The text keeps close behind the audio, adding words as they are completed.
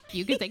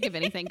you can think of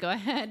anything. Go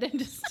ahead and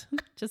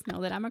just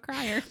know that I'm a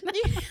crier.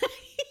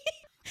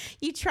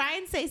 You try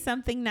and say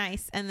something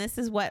nice, and this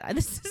is what I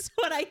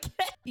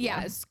get.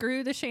 Yeah,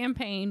 screw the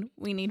champagne.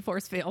 We need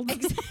forcefields.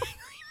 Exactly.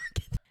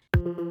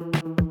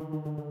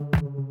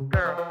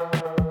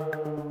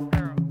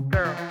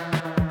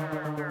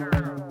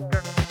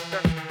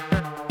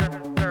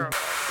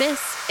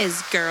 This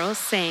is Girl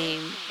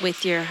Same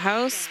with your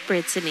host,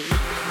 Brittany.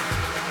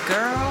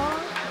 Girl.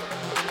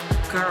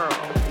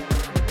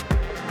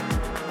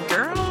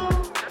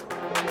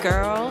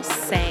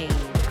 Same.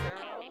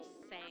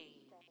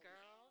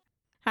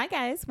 Hi,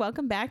 guys.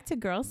 Welcome back to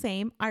Girl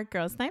Same, our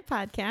Girls Night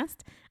podcast.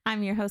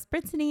 I'm your host,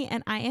 Brittany,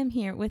 and I am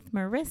here with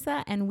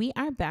Marissa, and we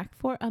are back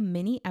for a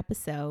mini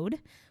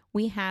episode.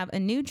 We have a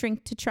new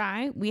drink to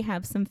try. We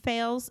have some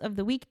fails of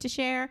the week to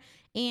share,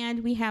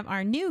 and we have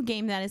our new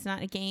game that is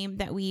not a game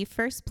that we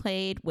first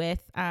played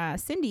with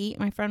Cindy,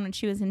 my friend, when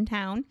she was in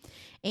town.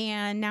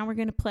 And now we're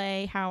going to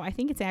play how I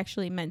think it's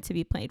actually meant to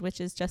be played,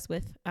 which is just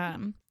with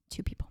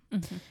two people.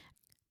 Mm-hmm.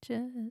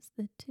 Just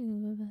the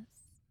two of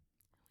us.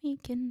 We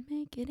can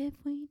make it if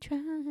we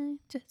try.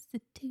 Just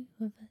the two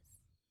of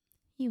us.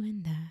 You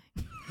and I.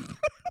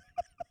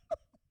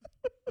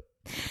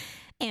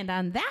 And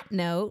on that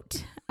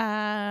note,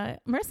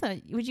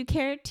 Marissa, would you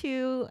care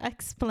to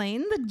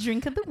explain the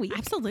drink of the week?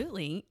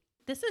 Absolutely.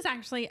 This is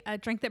actually a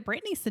drink that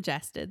Brittany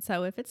suggested.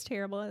 So if it's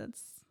terrible,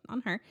 it's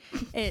on her.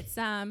 It's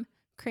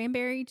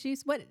cranberry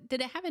juice. What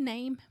did it have a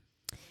name?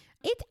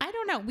 I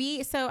don't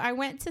know. So I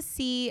went to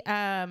see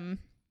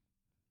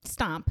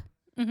Stomp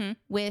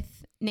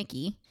with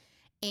Nikki,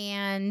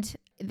 and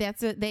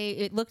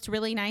it looked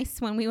really nice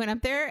when we went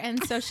up there,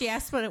 and so she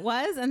asked what it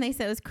was, and they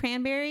said it was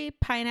cranberry,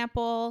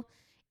 pineapple,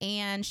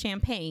 and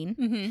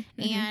champagne.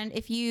 And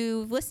if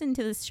you've listened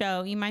to this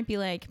show, you might be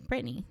like,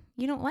 Brittany,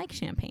 you don't like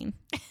champagne.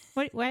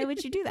 Why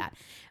would you do that?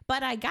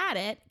 But I got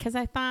it because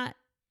I thought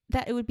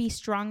that it would be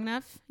strong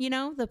enough,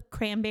 the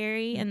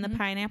cranberry and the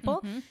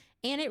pineapple.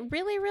 And it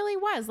really, really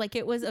was. Like,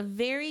 it was a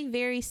very,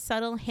 very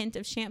subtle hint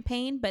of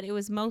champagne, but it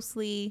was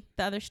mostly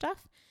the other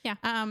stuff. Yeah.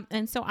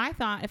 And so I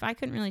thought if I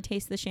couldn't really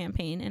taste the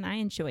champagne and I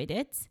enjoyed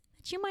it,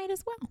 that you might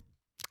as well.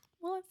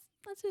 Well,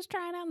 let's just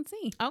try it out and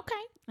see. Okay.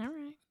 All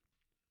right.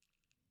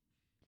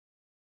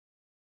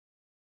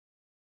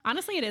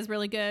 Honestly, it is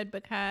really good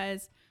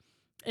because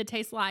it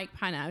tastes like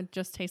pineapple.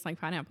 Just tastes like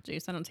pineapple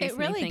juice. I don't taste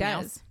anything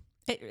else.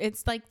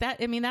 It's like that.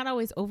 I mean, that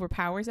always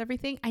overpowers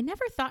everything. I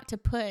never thought to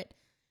put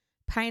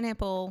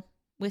pineapple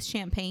with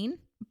champagne,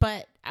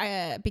 but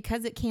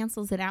because it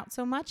cancels it out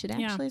so much, it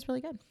actually is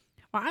really good.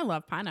 Well, I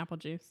love pineapple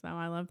juice, so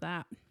I love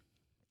that.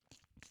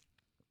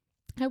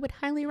 I would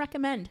highly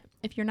recommend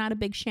if you're not a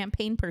big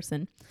champagne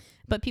person,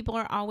 but people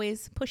are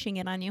always pushing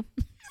it on you.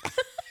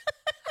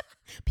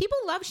 People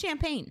love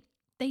champagne.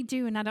 They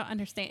do, and I don't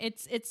understand.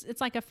 It's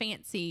like a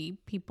fancy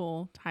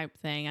people type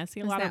thing. I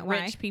see a lot of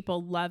rich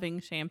people loving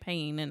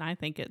champagne, and I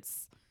think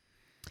it's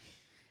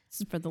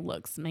for the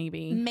looks,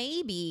 maybe.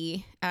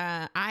 Maybe.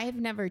 I've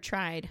never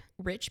tried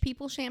rich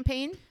people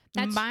champagne.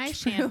 That's my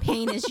true.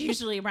 champagne is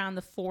usually around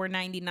the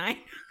 $4.99.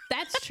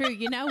 That's true.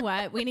 You know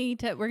what? We're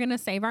going to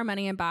save our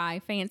money and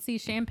buy fancy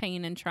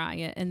champagne and try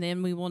it, and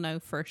then we will know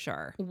for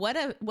sure. What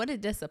a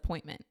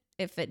disappointment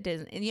if it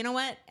doesn't. And you know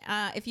what?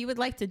 If you would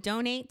like to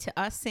donate to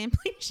us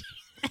sampling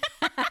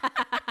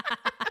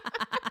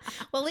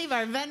we'll leave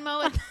our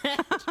Venmo at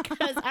that,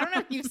 because I don't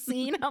know if you've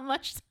seen how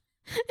much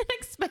an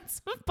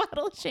expensive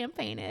bottle of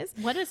champagne is.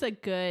 What is a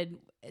good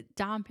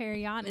Dom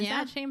Perignon? Is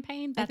that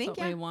champagne? That's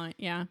what we want.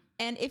 Yeah.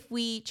 And if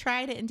we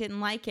tried it and didn't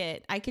like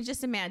it, I could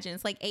just imagine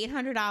it's like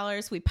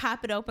 $800. We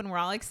pop it open, we're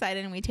all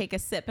excited, and we take a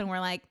sip, and we're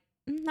like,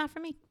 not for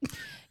me.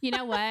 You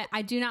know what?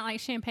 I do not like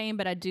champagne,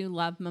 but I do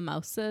love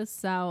mimosas,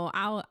 so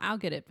I'll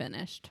get it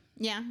finished.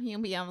 Yeah,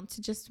 you'll be able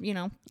to just,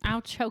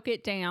 I'll choke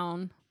it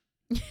down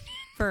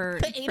for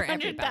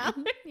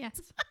 $800.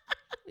 Yes.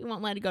 We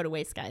won't let it go to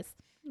waste, guys.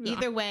 No.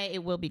 Either way,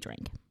 it will be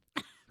drank.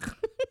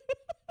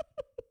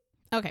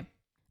 Okay.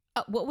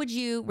 What would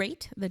you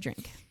rate the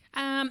drink?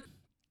 I'm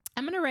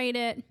going to rate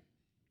it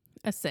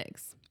a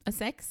 6. A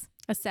 6?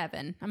 A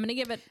 7. I'm going to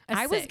give it a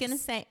 6. I was going to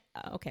say,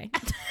 okay.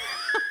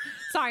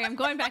 Sorry, I'm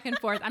going back and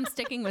forth. I'm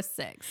sticking with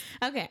 6.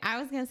 Okay,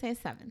 I was going to say a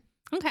 7.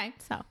 Okay.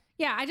 So,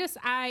 yeah,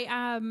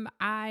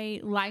 I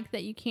like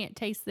that you can't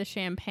taste the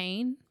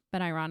champagne,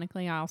 but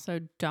ironically, I also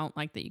don't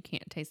like that you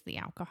can't taste the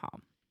alcohol.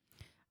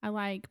 I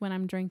like when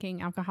I'm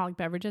drinking alcoholic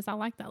beverages, I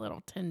like that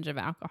little tinge of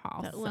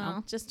alcohol.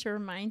 Well, just to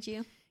remind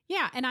you.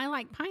 Yeah, and I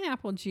like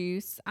pineapple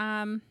juice.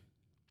 I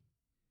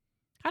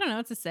don't know,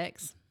 it's a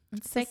 6.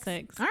 It's a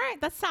 6. All right,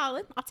 that's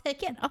solid. I'll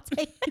take it.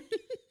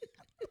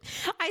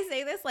 I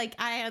say this like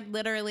I had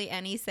literally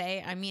any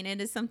say. I mean,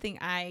 it is something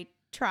I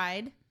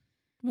tried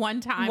one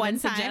time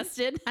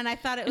suggested, and I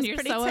thought it was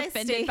pretty so tasty.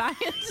 Offended by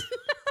it.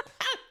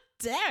 How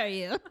dare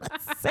you? A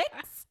 6?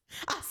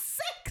 A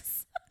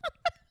 6?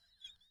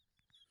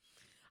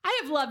 I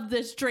have loved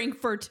this drink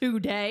for 2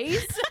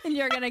 days, and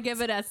you're gonna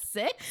give it a 6? I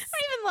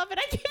even love it.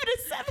 I gave it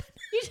a 7.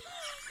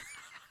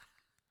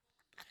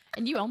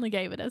 And you only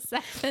gave it a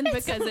 7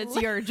 because it's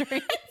your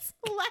drink.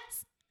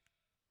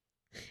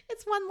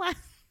 It's one last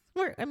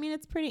word. I mean,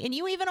 it's pretty. And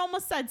you even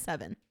almost said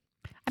 7.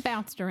 I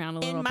bounced around a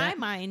little In bit. my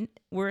mind,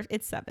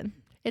 it's 7.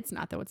 It's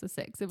not, though. It's a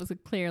 6. It was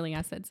clearly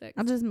I said 6.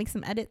 I'll just make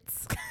some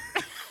edits.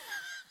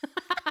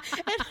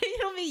 And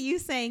it'll be you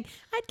saying,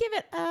 I'd give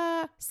it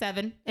a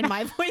 7 in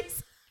my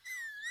voice.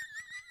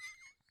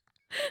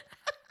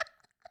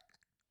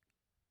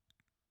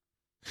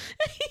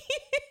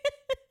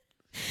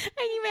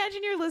 And you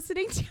imagine you're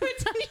listening to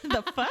it.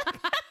 The fuck?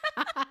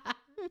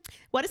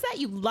 What is that?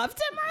 You loved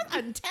it, Martha?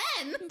 A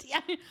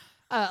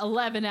 10?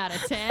 11 out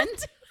of 10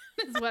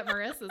 is what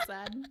Marissa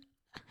said.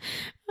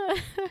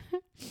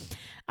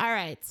 All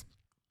right.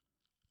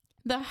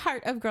 The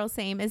heart of Girl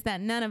Same is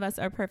that none of us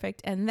are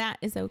perfect, and that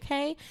is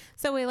okay.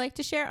 So we like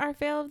to share our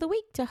fail of the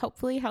week to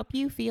hopefully help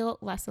you feel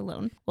less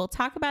alone. We'll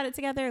talk about it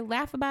together,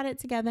 laugh about it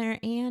together,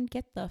 and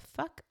get the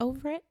fuck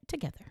over it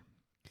together.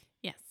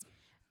 Yes.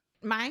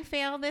 My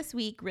fail this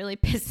week really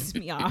pisses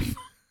me off.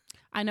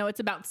 I know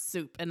it's about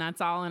soup, and that's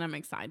all, and I'm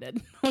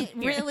excited. It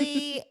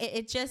really,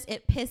 it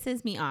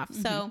pisses me off.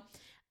 Mm-hmm. So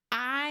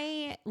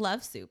I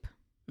love soup.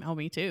 Oh,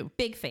 me too.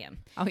 Big fan.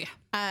 Oh,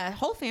 yeah.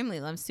 Whole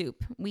family loves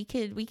soup. We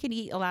could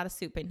eat a lot of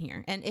soup in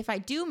here. And if I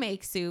do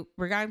make soup,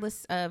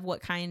 regardless of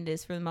what kind it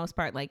is, for the most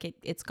part, like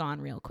it's gone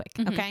real quick.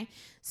 Mm-hmm. Okay.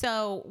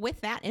 So with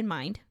that in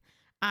mind,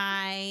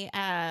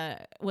 I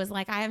was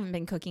like, I haven't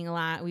been cooking a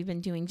lot. We've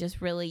been doing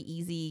just really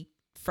easy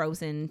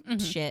frozen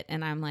shit.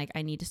 And I'm like,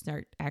 I need to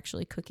start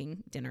actually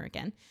cooking dinner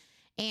again.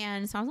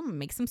 And so I was going to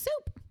make some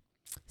soup.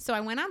 So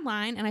I went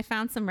online and I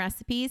found some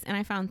recipes, and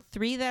I found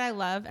 3 that I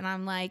love. And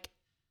I'm like,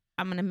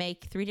 I'm going to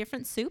make 3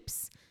 different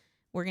soups.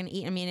 We're going to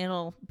eat. I mean,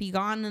 it'll be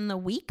gone in the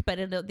week,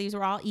 but these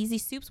were all easy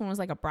soups. One was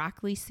like a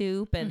broccoli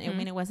soup, and I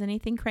mean, it wasn't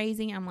anything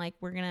crazy. I'm like,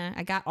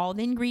 I got all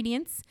the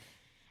ingredients,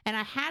 and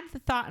I had the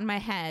thought in my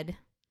head,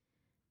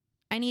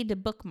 I need to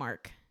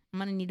bookmark. I'm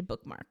going to need a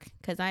bookmark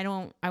because I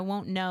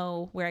won't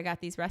know where I got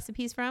these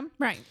recipes from.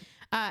 Right.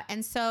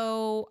 And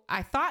so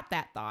I thought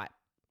that thought,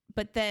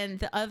 but then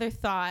the other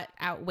thought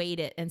outweighed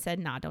it and said,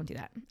 nah, don't do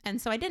that.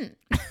 And so I didn't.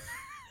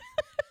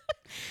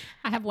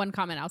 I have one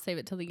comment. I'll save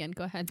it till the end.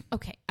 Go ahead.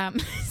 Okay.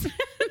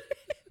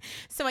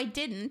 So I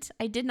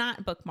did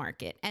not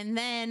bookmark it. And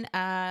then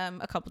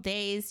a couple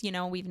days,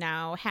 we've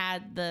now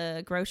had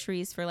the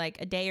groceries for like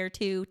a day or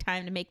 2,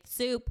 time to make the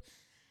soup.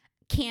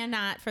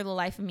 Cannot for the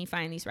life of me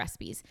find these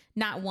recipes.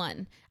 Not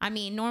one. I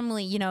mean,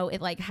 normally,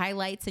 it like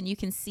highlights and you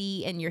can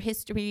see in your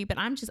history, but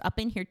I'm just up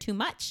in here too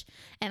much.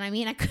 And I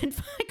mean, I couldn't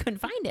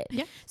find it.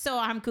 Yeah. So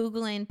I'm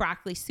Googling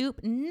broccoli soup.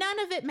 None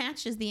of it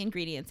matches the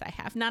ingredients I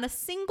have. Not a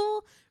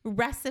single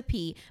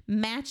recipe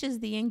matches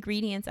the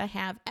ingredients I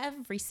have.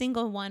 Every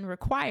single one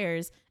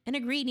requires an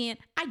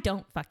ingredient I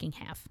don't fucking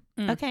have.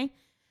 Okay.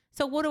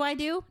 So what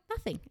do?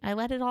 Nothing. I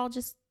let it all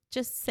just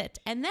sit.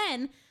 And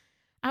then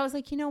I was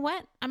like, you know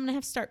what? I'm gonna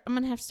have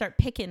to start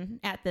picking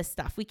at this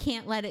stuff. We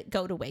can't let it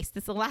go to waste.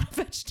 It's a lot of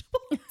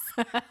vegetables.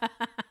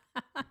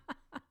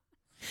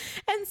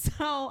 And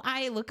so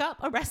I look up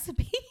a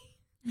recipe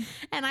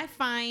and I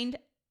find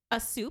a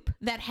soup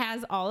that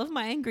has all of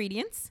my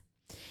ingredients.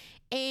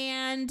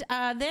 And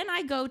then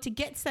I go to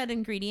get said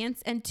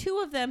ingredients, and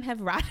 2 of them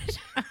have rotted.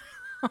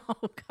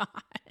 Oh, God.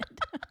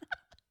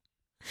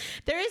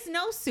 There is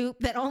no soup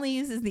that only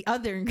uses the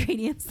other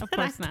ingredients that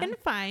I can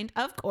find,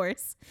 of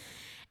course.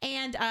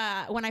 And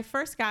when I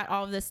first got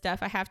all of this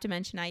stuff, I have to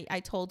mention, I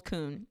told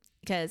Kuhn,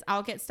 because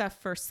I'll get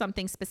stuff for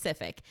something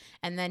specific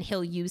and then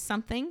he'll use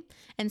something.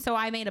 And so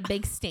I made a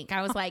big stink.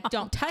 I was like,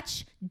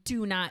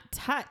 do not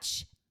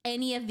touch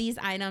any of these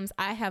items.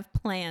 I have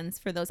plans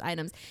for those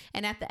items.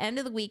 And at the end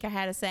of the week, I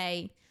had to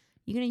say,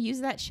 you going to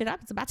use that shit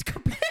up? It's about to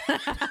go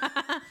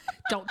bad.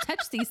 Don't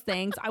touch these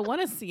things. I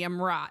want to see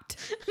them rot.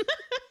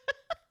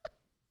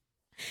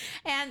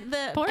 And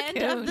the Poor end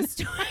Kuhn. of the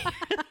story.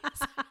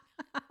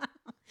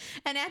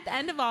 And at the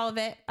end of all of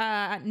it,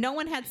 no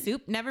one had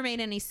soup, never made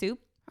any soup.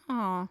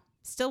 Aw.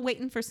 Still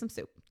waiting for some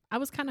soup. I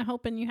was kind of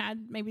hoping you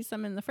had maybe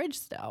some in the fridge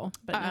still,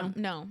 but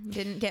No,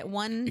 didn't get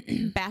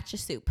one batch of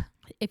soup.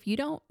 If you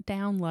don't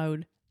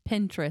download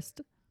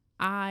Pinterest,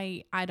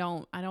 I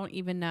don't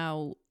even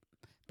know.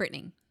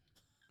 Brittany.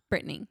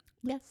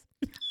 Yes.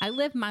 I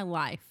live my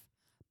life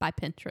by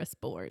Pinterest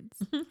boards.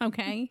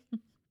 Okay.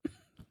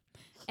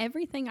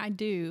 Everything I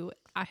do,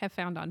 I have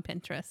found on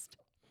Pinterest.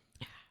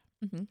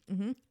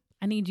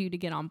 I need you to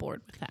get on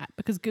board with that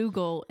because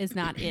Google is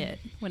not it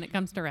when it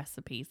comes to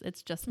recipes.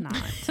 It's just not.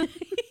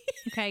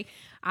 Okay.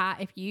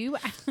 I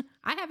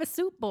have a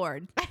soup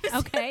board.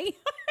 Okay.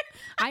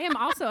 I am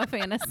also a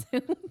fan of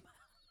soup.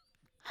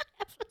 I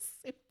have a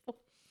soup board.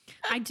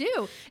 I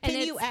do.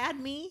 Can you add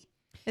me?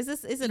 Is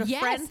it a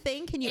friend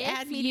thing? Can you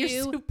add me to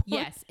your soup board?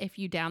 Yes. If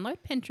you download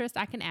Pinterest,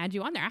 I can add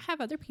you on there. I have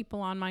other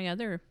people on my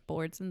other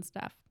boards and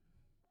stuff.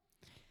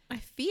 I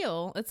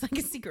feel it's like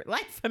a secret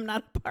life I'm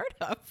not a part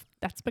of.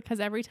 That's because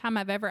every time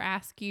I've ever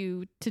asked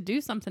you to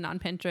do something on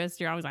Pinterest,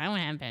 you're always like, I don't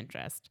have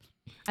Pinterest.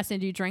 I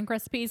send you drink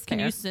recipes. Can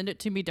you send it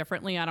to me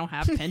differently? I don't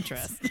have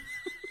Pinterest.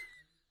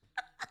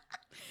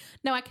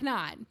 No, I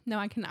cannot.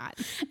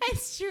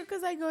 It's true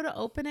because I go to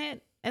open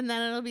it and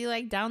then it'll be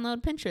like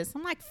download Pinterest.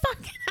 I'm like,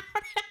 fucking, I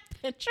don't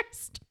have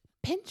Pinterest.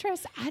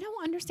 Pinterest. I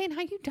don't understand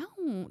how you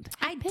don't.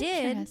 I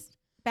did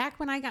back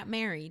when I got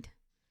married.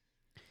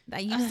 I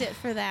used it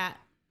for that.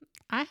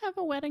 I have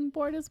a wedding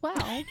board as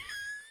well.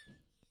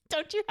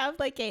 Don't you have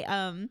like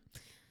a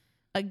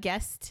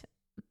guest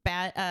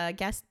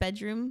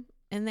bedroom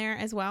in there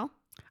as well?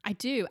 I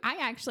do. I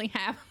actually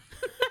have.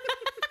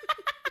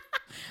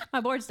 My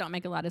boards don't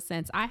make a lot of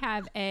sense. I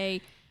have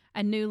a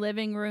new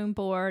living room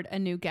board, a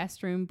new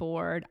guest room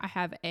board. I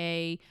have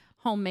a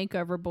home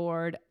makeover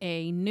board,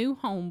 a new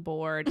home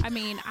board. I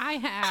mean, I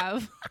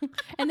have,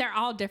 and they're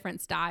all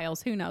different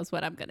styles. Who knows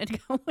what I'm going to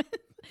go with?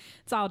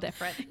 It's all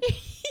different.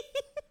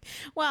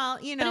 Well,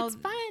 But it's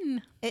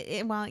fun.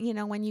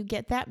 Well, when you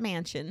get that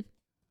mansion,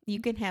 you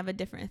can have a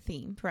different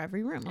theme for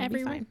every room.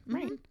 Every room,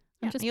 right?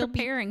 Mm-hmm. I'm just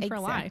preparing for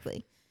life.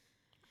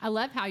 I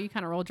love how you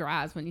kind of rolled your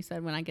eyes when you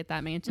said, when I get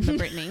that mansion, but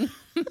Brittany,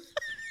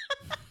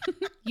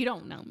 you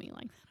don't know me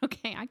like that.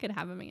 Okay, I could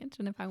have a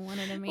mansion if I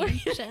wanted a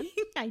mansion.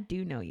 I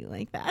do know you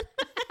like that.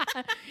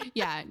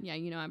 yeah,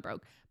 I'm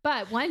broke.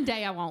 But one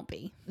day I won't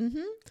be.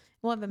 Mm-hmm.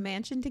 We'll have a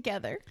mansion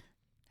together.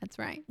 That's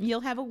right.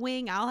 You'll have a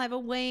wing, I'll have a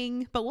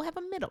wing, but we'll have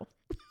a middle.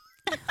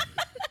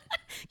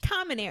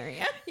 Common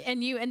area.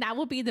 And that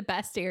will be the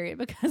best area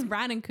because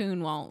Brian and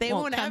Coon won't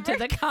come to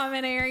the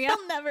common area.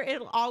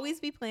 It'll always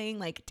be playing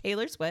like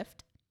Taylor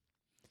Swift.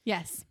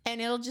 Yes.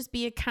 And it'll just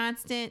be a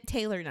constant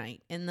Taylor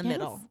night in the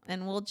middle.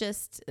 And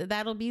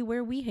that'll be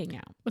where we hang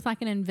out. With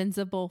like an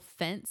invincible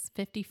fence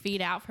 50 feet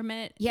out from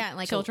it. Yeah.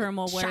 Like children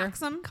will wear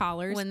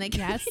collars. When they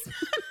yes.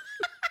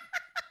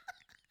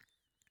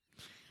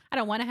 I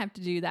don't want to have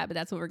to do that, but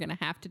that's what we're going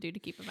to have to do to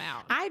keep them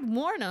out. I'd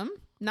warn them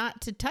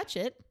not to touch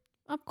it.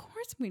 Of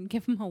course, we'd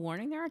give them a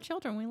warning. They're our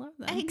children. We love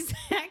them.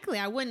 Exactly.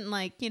 I wouldn't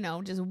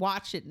just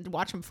watch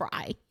them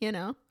fry,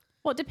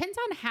 Well, it depends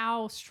on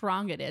how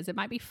strong it is. It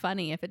might be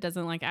funny if it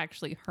doesn't like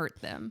actually hurt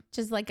them.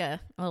 Just like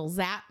a little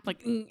zap,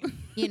 like,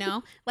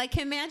 like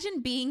imagine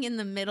being in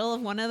the middle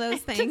of one of those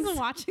things just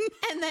watching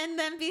and then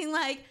them being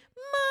like,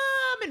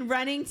 Mom, and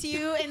running to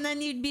you. And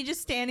then you'd be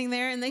just standing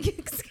there and then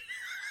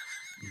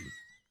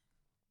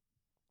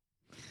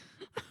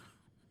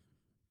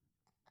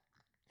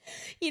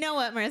you know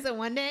what, Marissa?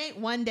 One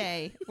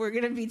day we're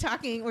going to be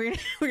talking. We're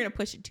going to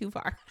push it too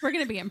far. We're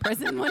going to be in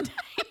prison one day.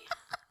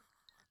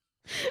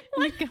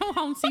 When we go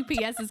home,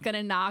 CPS is going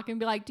to knock and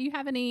be like, do you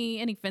have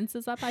any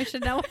fences up I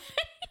should know?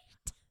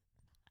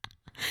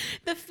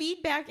 The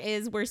feedback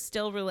is we're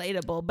still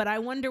relatable, but I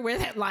wonder where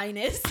that line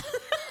is.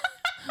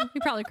 We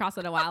probably crossed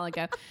it a while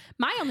ago.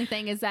 My only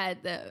thing is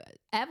that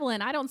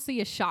Evelyn, I don't see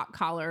a shock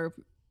collar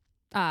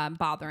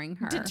bothering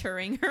her,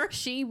 deterring her.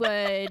 She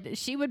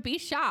would be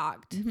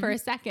shocked for a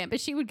second, but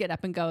she would get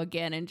up and go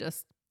again and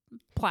just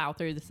plow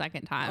through the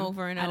second time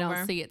over and over. I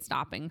don't see it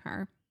stopping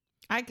her.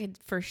 I could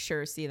for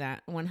sure see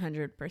that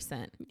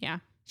 100%. Yeah.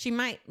 She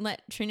might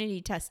let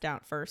Trinity test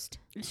out first.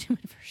 She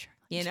would for sure.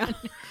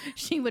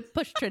 She would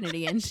push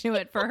Trinity into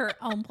it for her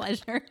own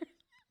pleasure.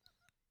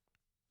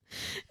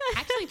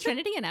 Actually,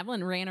 Trinity and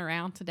Evelyn ran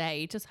around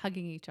today just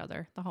hugging each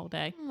other the whole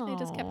day. Aww. They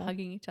just kept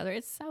hugging each other.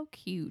 It's so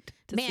cute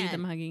to see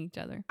them hugging each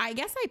other. I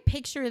guess I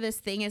picture this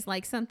thing as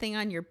like something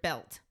on your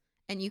belt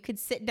and you could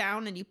sit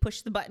down and you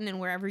push the button and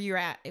wherever you're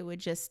at, it would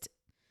just,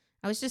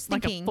 I was just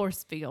thinking. Like a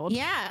force field.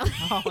 Yeah.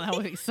 Oh, that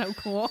would be so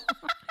cool.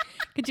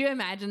 Could you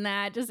imagine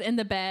that? Just in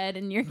the bed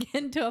and you're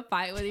getting into a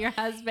fight with your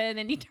husband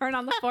and you turn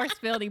on the force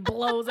field, he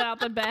blows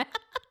out the bed.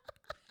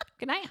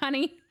 Good night,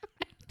 honey.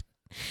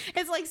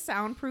 It's like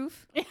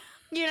soundproof.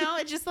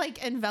 It just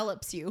like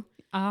envelops you.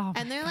 Oh,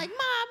 and they're like,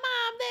 Mom,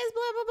 there's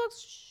blah, blah,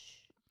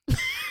 blah. Shh.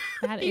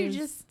 That is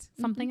just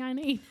something I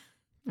need.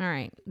 All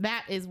right.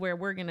 That is where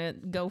we're going to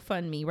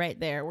GoFundMe right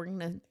there. We're going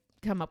to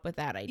come up with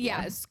that idea.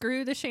 Yeah.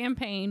 Screw the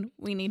champagne.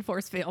 We need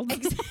force fields.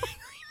 Exactly.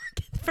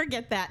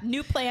 Forget that.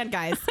 New plan,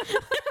 guys.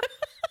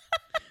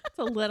 It's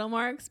a little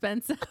more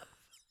expensive,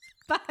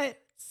 but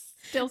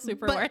still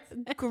super worth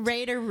it.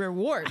 Greater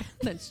reward.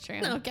 That's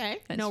true. Okay.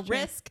 That's no true.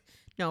 risk,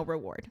 no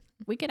reward.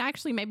 We could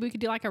actually, maybe we could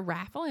do like a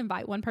raffle,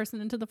 invite one person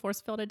into the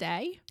force field a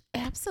day.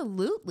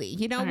 Absolutely.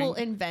 We'll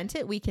invent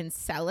it. We can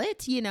sell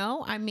it.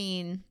 I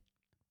mean,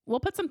 we'll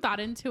put some thought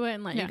into it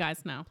and let you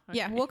guys know. Okay.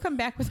 Yeah. We'll come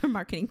back with our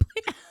marketing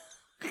plan.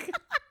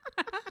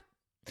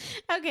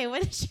 Okay.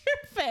 What is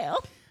your fail?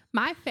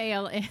 My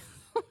fail is,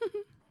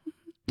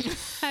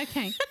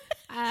 okay.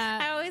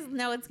 I always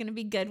know it's going to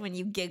be good when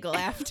you giggle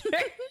after.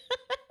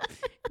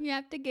 You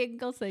have to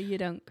giggle so you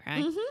don't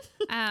cry.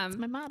 Mm-hmm. That's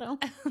my motto.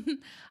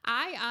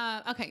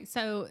 Okay.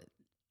 So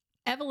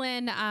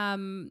Evelyn,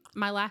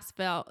 my last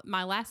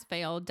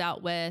fail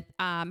dealt with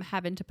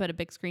having to put a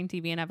big screen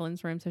TV in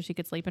Evelyn's room so she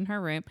could sleep in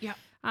her room. Yeah.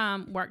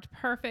 Worked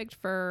perfect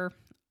for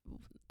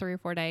 3 or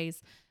 4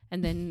 days.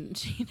 And then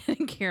she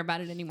didn't care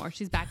about it anymore.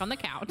 She's back on the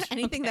couch.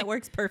 Anything that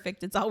works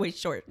perfect, it's always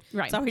short.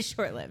 Right. It's always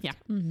short-lived. Yeah.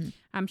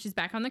 Mm-hmm. She's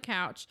back on the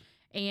couch.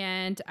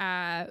 And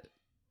her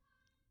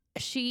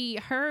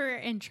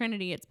and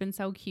Trinity, it's been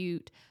so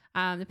cute.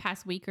 the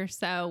past week or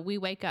so, we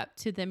wake up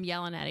to them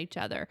yelling at each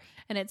other.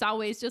 And it's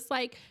always just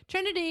like,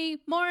 Trinity,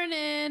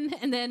 morning.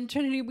 And then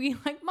Trinity will be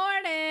like,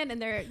 morning.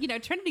 And they're,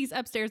 Trinity's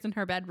upstairs in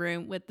her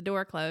bedroom with the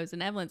door closed,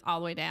 and Evelyn's all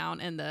the way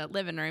down in the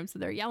living room. So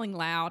they're yelling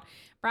loud.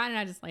 Brian and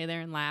I just lay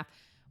there and laugh.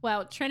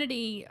 Well,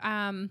 Trinity,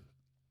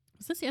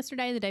 was this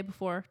yesterday, the day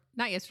before?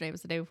 Not yesterday, it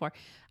was the day before.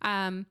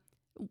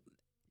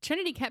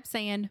 Trinity kept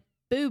saying,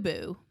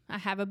 boo-boo. I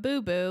have a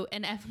boo-boo.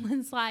 And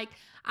Evelyn's like,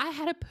 I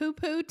had a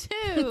poo-poo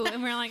too.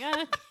 And we're like,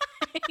 okay.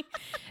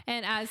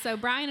 And so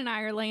Brian and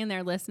I are laying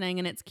there listening,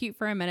 and it's cute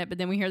for a minute, but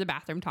then we hear the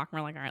bathroom talk, and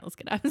we're like, all right, let's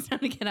get up. It's time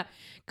to get up.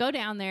 Go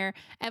down there.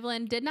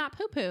 Evelyn did not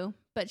poo-poo,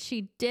 but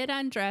she did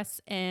undress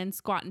and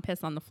squat and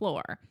piss on the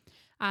floor.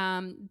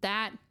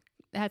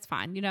 That's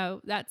fine.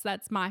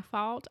 That's my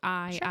fault.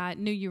 I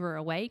knew you were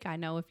awake. I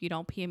know if you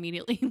don't pee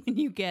immediately when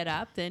you get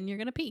up, then you're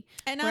going to pee.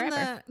 And wherever.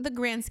 On the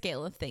grand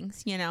scale of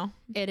things,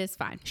 it is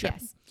fine. Sure.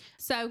 Yes.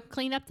 So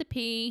clean up the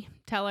pee,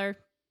 tell her,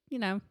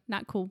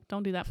 not cool.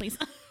 Don't do that, please.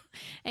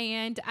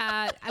 And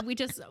we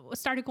just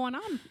started going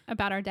on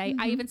about our day.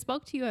 Mm-hmm. I even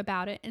spoke to you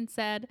about it and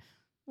said,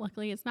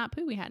 luckily it's not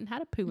poo. We hadn't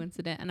had a poo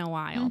incident in a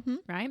while. Mm-hmm.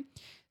 Right.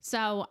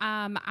 So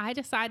I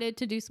decided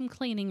to do some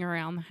cleaning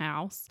around the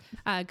house.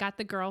 Got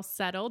the girls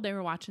settled. They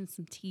were watching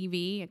some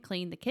TV. I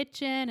cleaned the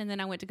kitchen, and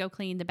then I went to go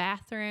clean the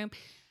bathroom.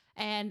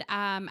 And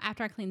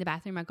after I cleaned the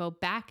bathroom, I go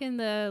back in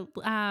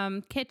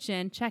the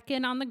kitchen, check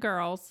in on the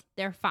girls.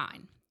 They're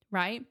fine,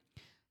 right?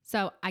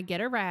 So I get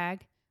a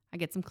rag, I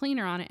get some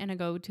cleaner on it, and I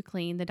go to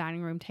clean the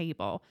dining room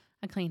table.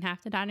 I clean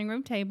half the dining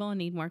room table and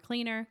need more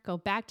cleaner. Go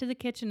back to the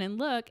kitchen and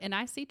look, and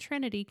I see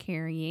Trinity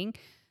carrying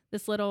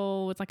this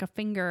it's like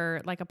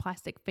a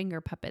plastic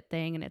finger puppet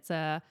thing, and it's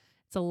a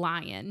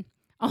lion.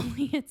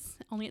 Only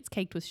it's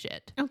caked with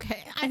shit.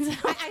 Okay. I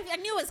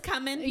knew it was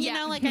coming.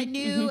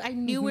 I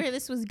knew where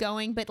this was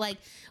going, but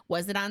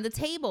was it on the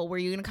table? Were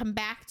you going to come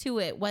back to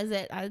it? Was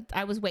it?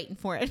 I was waiting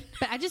for it.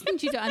 But I just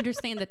need you to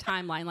understand the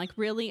timeline,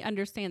 really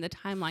understand the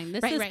timeline.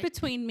 This is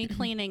between me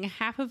cleaning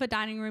half of a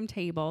dining room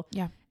table.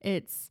 Yeah.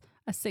 It's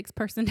a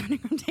 6-person dining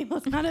room table.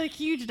 It's not a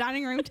huge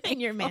dining room table. In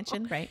your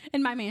mansion, right?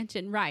 In my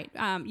mansion, right.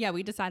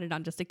 We decided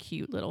on just a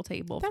cute little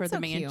table for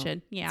the mansion.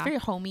 Cute. Yeah. It's very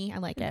homey. I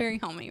like it. Very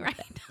homey, right?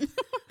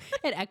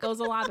 It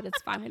echoes a lot, but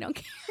it's fine. We don't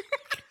care.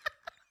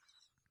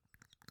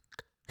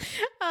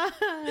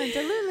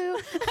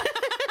 Delulu.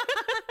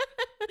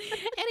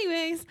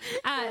 Anyways,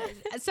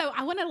 so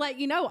I want to let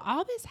you know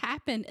all this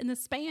happened in the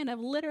span of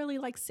literally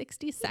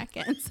 60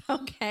 seconds.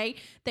 Okay.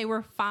 They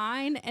were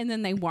fine, and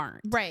then they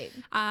weren't. Right.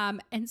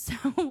 And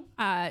so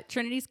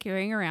Trinity's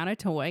carrying around a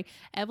toy.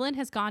 Evelyn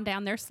has gone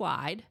down their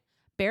slide.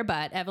 Bare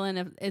butt.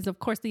 Evelyn is, of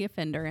course, the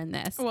offender in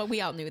this. Well,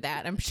 we all knew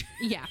that, I'm sure.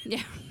 Yeah.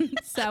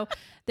 So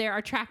there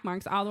are track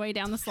marks all the way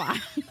down the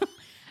slide.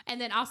 And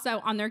then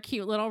also on their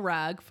cute little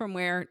rug from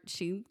where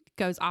she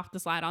goes off the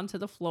slide onto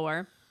the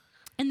floor.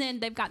 And then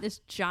they've got this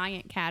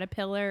giant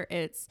caterpillar.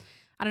 It's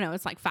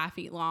 5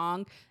 feet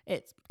long.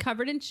 It's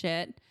covered in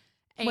shit.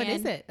 And what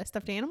is it? A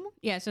stuffed animal?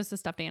 Yeah, it's just a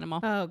stuffed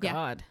animal. Oh,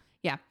 God.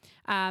 Yeah.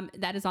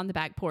 That is on the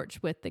back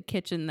porch with the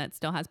kitchen that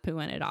still has poo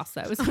in it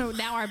also. So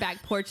now our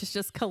back porch is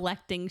just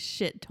collecting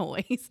shit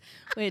toys,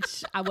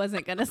 which I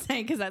wasn't going to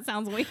say because that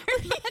sounds weird,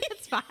 but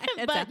it's fine.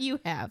 You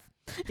have.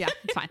 Yeah,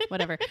 it's fine.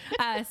 Whatever.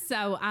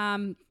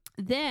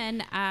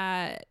 Then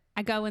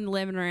I go in the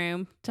living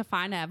room to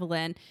find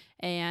Evelyn,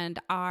 and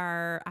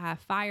our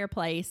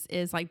fireplace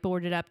is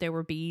boarded up. There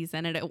were bees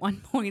in it at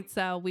one point.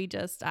 So we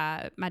just,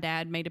 my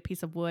dad made a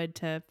piece of wood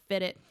to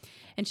fit it,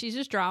 and she's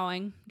just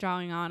drawing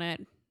on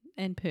it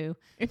and poo.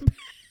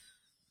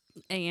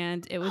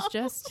 And it was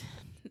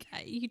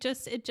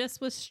it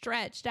just was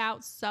stretched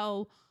out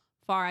so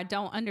far. I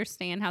don't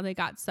understand how they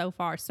got so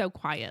far so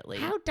quietly.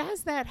 How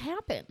does that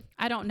happen?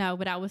 I don't know,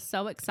 but I was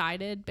so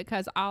excited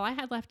because all I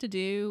had left to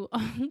do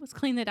was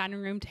clean the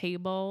dining room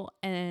table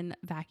and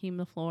vacuum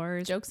the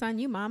floors. Joke's on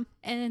you, Mom.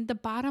 And the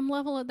bottom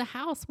level of the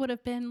house would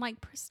have been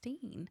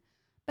pristine.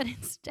 But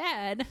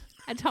instead,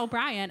 I told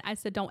Brian, I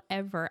said, don't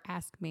ever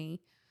ask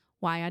me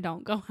why I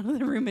don't go out of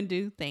the room and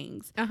do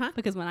things.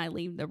 Because when I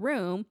leave the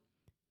room,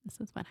 this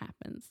is what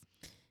happens.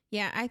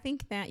 Yeah, I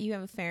think that you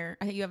have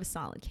a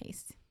solid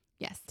case.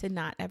 Yes. To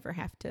not ever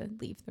have to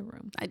leave the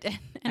room. I did.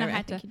 And I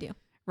had to you do.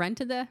 run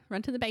to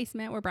the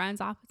basement where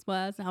Brian's office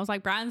was. And I was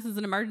like, Brian, this is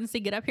an emergency.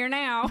 Get up here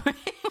now.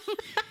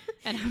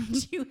 And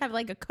do you have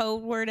a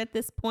code word at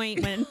this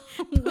point when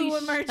poo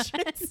emergency?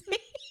 It's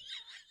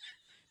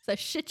a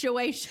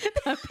situation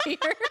up here.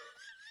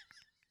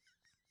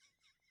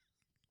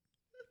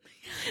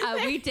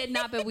 We did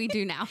not, but we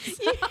do now. So.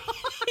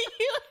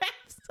 You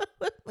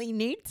absolutely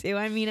need to.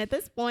 I mean, at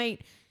this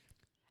point,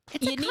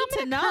 you need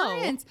to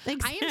know. Exactly.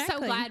 I am so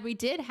glad we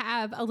did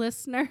have a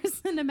listener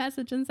send a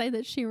message and say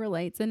that she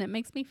relates, and it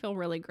makes me feel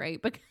really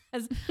great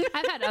because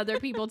I've had other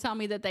people tell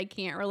me that they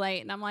can't relate,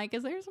 and I'm like,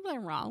 is there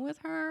something wrong with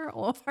her?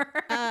 Or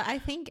I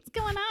think what's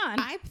going on?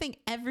 I think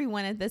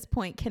everyone at this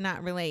point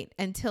cannot relate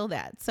until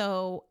that.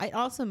 So it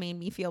also made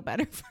me feel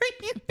better for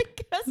you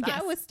because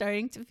I was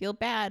starting to feel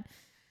bad.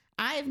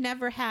 I've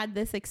never had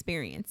this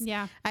experience.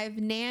 Yeah, I've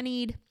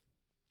nannied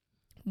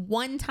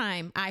one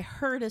time I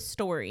heard a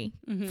story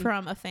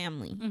from a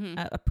family,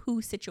 a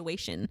poo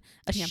situation,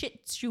 a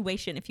shit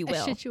situation, if you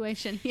will. A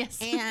situation, yes.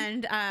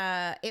 And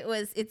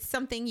it's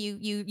something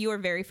you are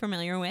very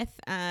familiar with.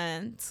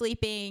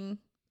 Sleeping,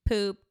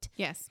 pooped,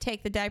 yes.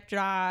 take the diaper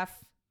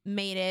off,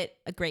 made it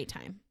a great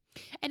time.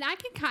 And I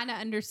can kind of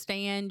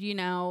understand,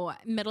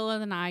 middle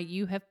of the night,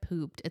 you have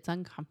pooped. It's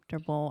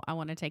uncomfortable. I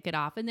want to take it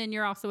off. And then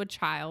you're also a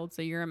child,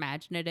 so you're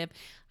imaginative.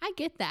 I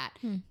get that.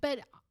 But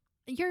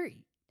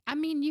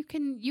you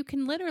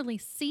can literally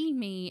see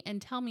me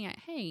and tell me,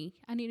 hey,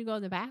 I need to go to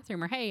the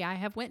bathroom, or hey, I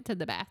have went to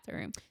the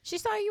bathroom. She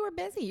saw you were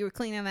busy. You were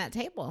cleaning that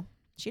table.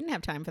 She didn't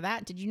have time for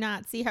that. Did you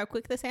not see how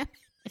quick this happened?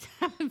 It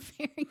happened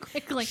very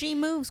quickly. She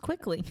moves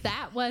quickly.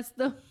 That was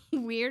the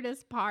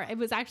weirdest part. It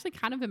was actually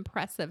kind of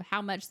impressive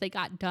how much they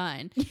got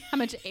done, how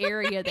much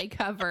area they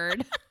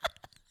covered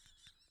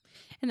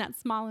in that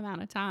small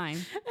amount of time.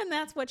 And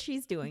that's what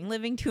she's doing,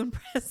 living to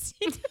impress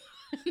you.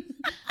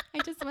 I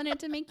just wanted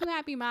to make you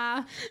happy,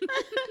 Ma.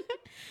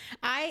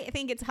 I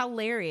think it's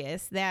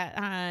hilarious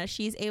that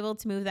she's able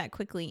to move that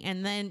quickly.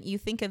 And then you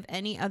think of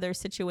any other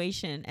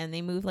situation and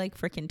they move like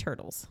freaking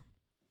turtles.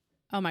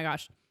 Oh my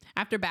gosh.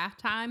 After bath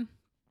time,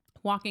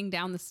 walking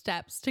down the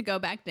steps to go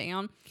back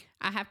down,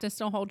 I have to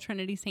still hold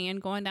Trinity's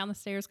hand going down the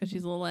stairs because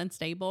she's a little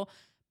unstable.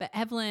 But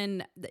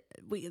Evelyn,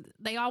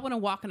 they all want to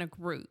walk in a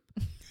group.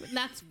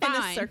 That's fine.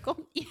 In a circle?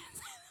 Yes,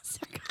 in a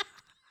circle.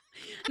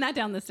 Not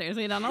down the stairs.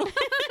 We don't know.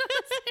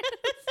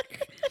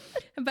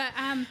 But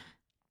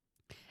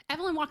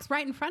Evelyn walks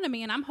right in front of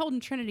me, and I'm holding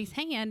Trinity's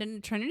hand,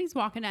 and Trinity's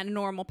walking at a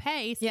normal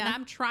pace. Yeah. And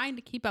I'm trying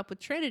to keep up with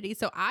Trinity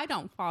so I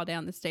don't fall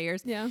down the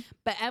stairs. Yeah.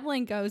 But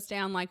Evelyn goes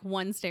down like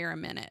one stair a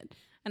minute.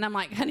 And I'm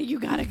like, honey, you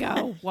got to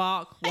go.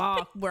 Walk.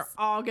 We're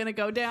all going to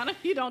go down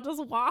if you don't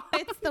just walk.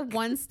 It's the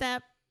one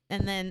step,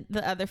 and then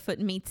the other foot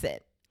meets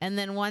it. And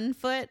then one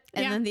foot,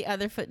 and then the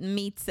other foot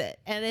meets it.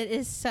 And it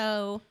is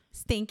so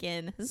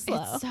stinking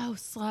slow. It's so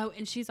slow.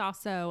 And she's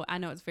also, I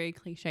know it's very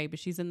cliche, but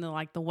she's in the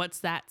what's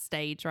that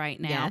stage right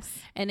now. Yes.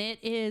 And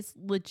it is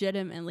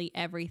legitimately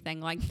everything.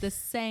 Like the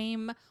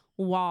same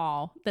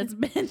wall that's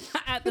been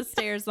at the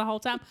stairs the whole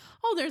time.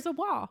 Oh, there's a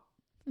wall.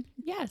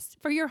 Yes.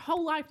 For your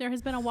whole life, there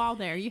has been a wall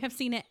there. You have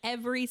seen it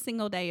every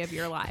single day of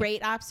your life.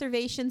 Great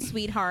observation,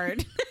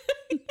 sweetheart.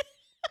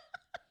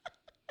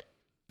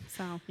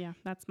 So, yeah,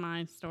 that's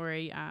my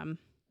story.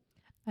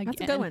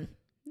 That's a good one.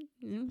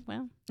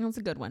 Well, that's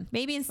a good one.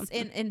 Maybe in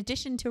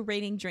addition to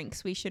rating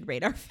drinks, we should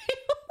rate our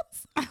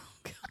fails. Oh,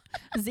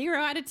 God. 0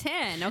 out of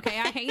 10. Okay,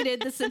 I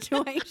hated the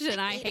situation.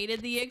 I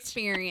hated the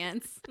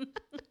experience.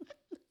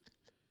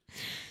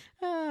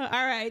 All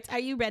right. Are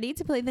you ready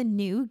to play the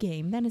new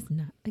game? That is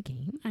not a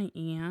game. I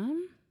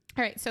am.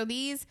 All right. So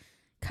these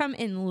come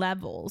in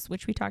levels,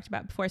 which we talked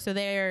about before. So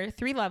there are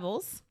 3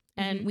 levels,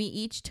 and we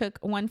each took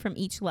one from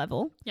each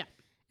level. Yeah.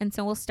 And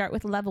so we'll start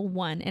with level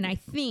 1. And I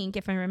think,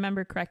 if I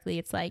remember correctly,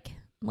 it's like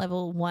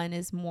level 1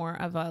 is more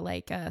of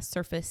a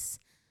surface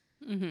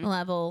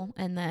level,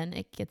 and then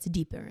it gets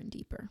deeper and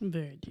deeper.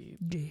 Very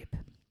deep.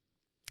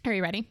 Are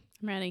you ready?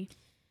 I'm ready.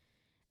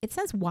 It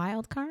says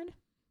wild card.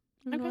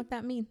 I don't know Okay. what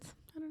that means.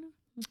 I don't know.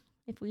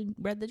 If we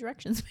read the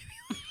directions,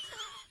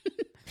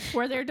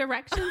 Were there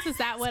directions? Is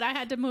that what I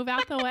had to move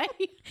out the way?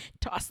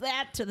 Toss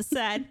that to the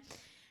side.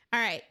 All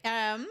right.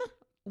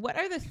 What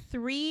are the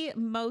 3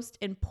 most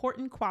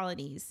important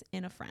qualities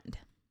in a friend?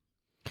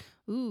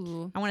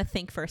 Ooh. I want to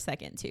think for a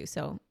second too.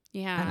 So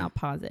Yeah. and I'll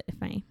pause it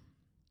and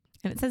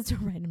it says to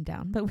write them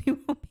down, but we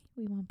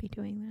won't be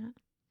doing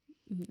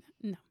that.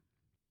 No.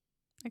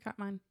 I got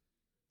mine.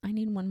 I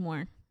need one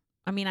more.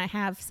 I mean, I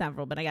have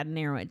several, but I got to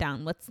narrow it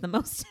down. What's the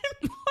most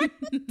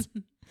important?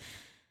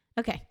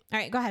 Okay. All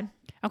right. Go ahead.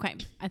 Okay.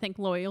 I think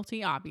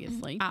loyalty,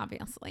 obviously.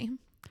 Obviously.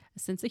 A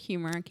sense of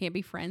humor. I can't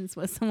be friends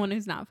with someone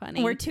who's not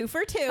funny. We're 2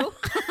 for 2.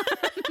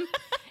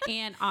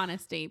 And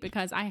honesty,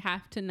 because I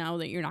have to know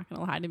that you're not going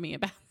to lie to me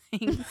about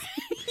things.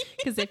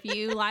 Because if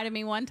you lie to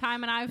me one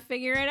time and I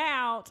figure it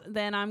out,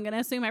 then I'm going to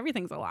assume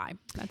everything's a lie.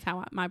 That's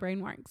how my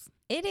brain works.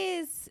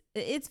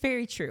 It's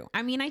very true.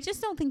 I mean, I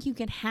just don't think you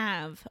can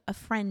have a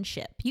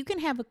friendship. You can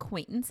have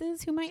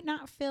acquaintances who might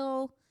not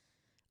fill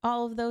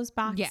all of those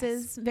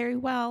boxes very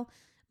well,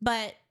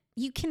 but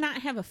you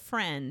cannot have a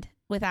friend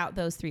without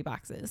those 3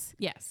 boxes.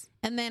 Yes.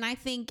 And then I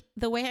think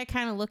the way I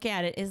kind of look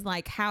at it is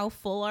like, how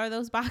full are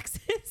those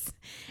boxes?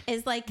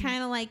 Is like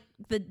kind of like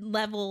the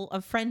level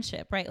of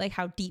friendship, right? Like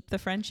how deep the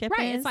friendship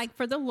is. It's like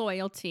for the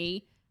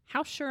loyalty,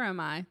 how sure am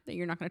I that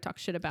you're not going to talk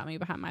shit about me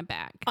behind my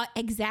back?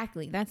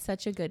 Exactly. That's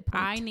such a good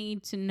point. I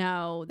need to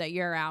know that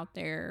you're out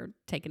there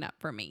taking up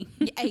for me.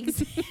 Yeah,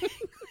 exactly.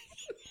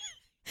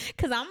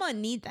 Because I'm going to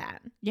need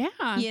that.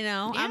 Yeah. You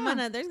know,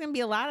 Yeah. there's going to be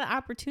a lot of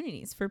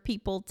opportunities for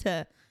people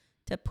to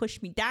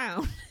push me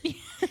down. And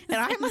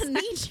I'm going to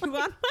need you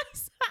on my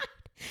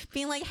side.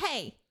 Being like,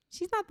 hey,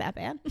 she's not that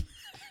bad.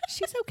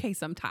 She's okay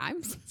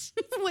sometimes.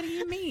 What do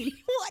you mean?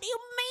 What do you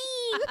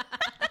mean?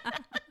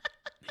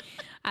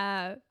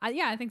 I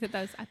think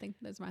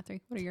those are my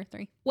 3. What are your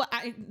 3? Well,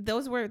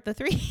 those were the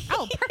 3.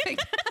 Oh,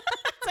 perfect.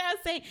 That's what I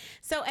was saying.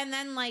 So, and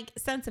then like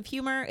sense of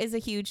humor is a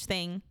huge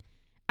thing.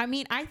 I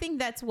mean, I think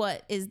that's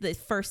what is the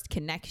first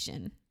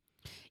connection.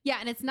 Yeah,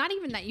 and it's not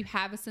even that you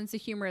have a sense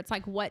of humor. It's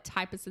like what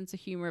type of sense of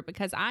humor,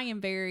 because I'm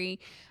very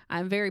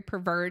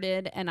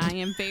perverted, and I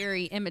am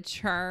very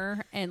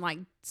immature, and like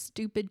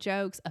stupid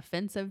jokes,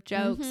 offensive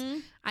jokes. Mm-hmm.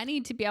 I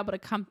need to be able to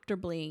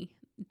comfortably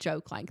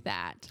joke like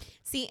that.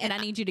 See, and I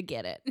need you to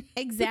get it.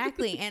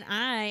 Exactly. And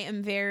I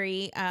am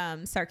very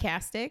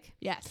sarcastic.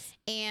 Yes.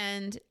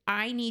 And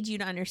I need you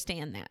to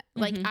understand that.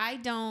 Like,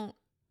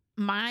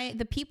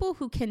 the people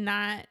who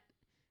cannot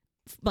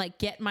like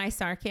get my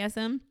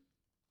sarcasm,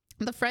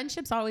 the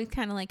friendships always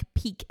kind of like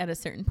peak at a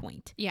certain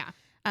point. Yeah.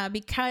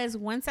 Because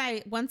once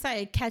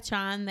I catch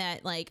on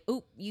that, like,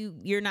 oh,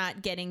 you're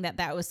not getting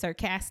that was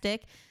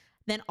sarcastic,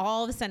 then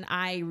all of a sudden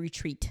I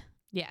retreat.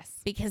 Yes.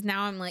 Because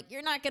now I'm like,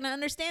 you're not going to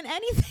understand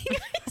anything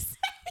I say.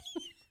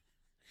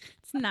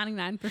 It's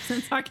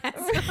 99%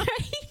 sarcasm.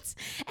 Right?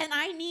 And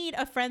I need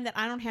a friend that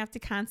I don't have to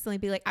constantly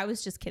be like, I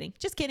was just kidding.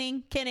 Just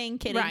kidding.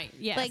 Right.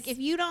 Yes. Like, if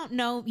you don't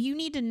know, you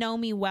need to know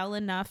me well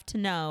enough to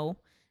know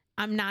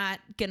I'm not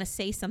going to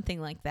say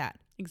something like that.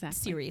 Exactly.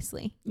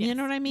 Seriously. Yes. You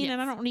know what I mean? Yes.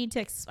 And I don't need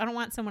to, I don't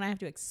want someone I have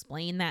to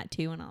explain that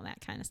to and all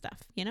that kind of stuff,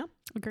 you know?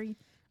 Agree.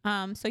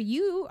 So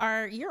you're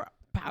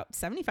about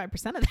 75%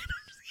 of that.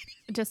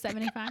 Just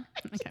 75?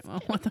 Okay,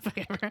 well, what the fuck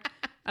ever.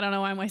 I don't know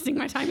why I'm wasting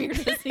my time here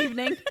this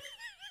evening.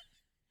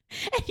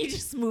 And you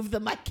just move the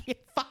mic.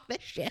 Fuck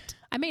this shit.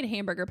 I made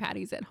hamburger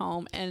patties at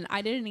home, and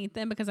I didn't eat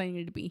them because I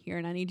needed to be here,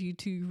 and I need you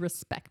to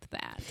respect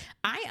that.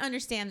 I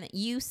understand that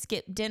you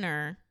skip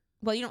dinner.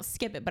 Well, you don't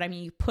skip it, but I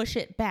mean, you push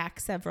it back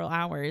several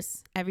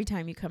hours every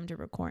time you come to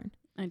record.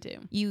 I do.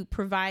 You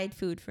provide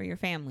food for your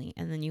family,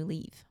 and then you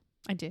leave.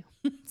 I do.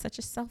 Such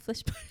a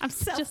selfish person. I'm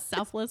such a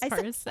selfless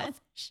person.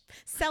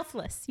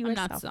 Selfless. You I'm are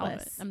not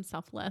selfless. I'm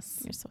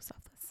selfless. You're so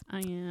selfless. I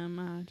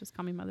am. Just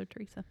call me Mother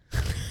Teresa.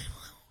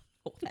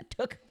 Oh, that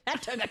took a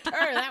turn.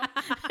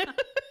 That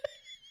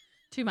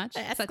Too much?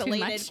 escalated Is that too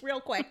much?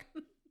 real quick.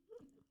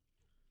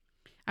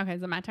 Okay,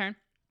 is it my turn?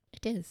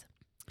 It is.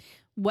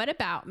 What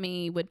about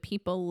me would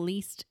people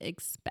least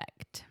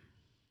expect?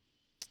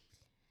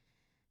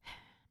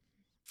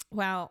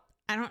 Well,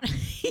 I don't.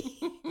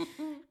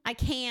 I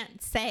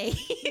can't say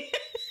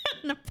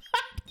on the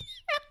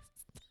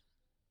podcast.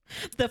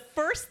 The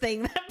first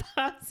thing that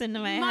pops into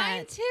my Mine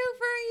head. too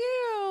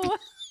for you.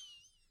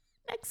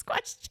 Next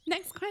question.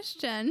 Next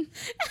question.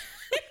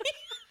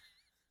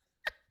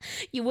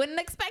 You wouldn't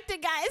expect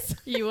it, guys.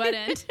 You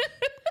wouldn't.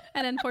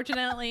 And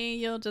unfortunately,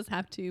 you'll just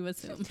have to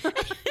assume.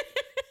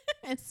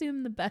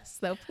 Assume the best,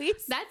 though,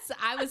 please.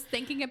 I was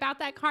thinking about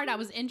that card. I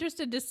was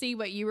interested to see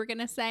what you were going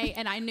to say.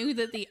 And I knew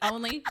that the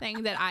only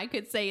thing that I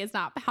could say is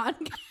not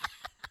podcast.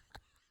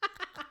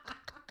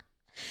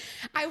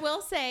 I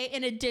will say,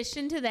 in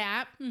addition to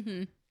that,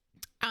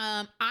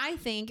 I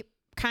think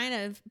kind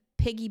of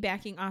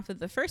piggybacking off of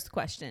the first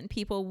question,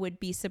 people would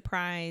be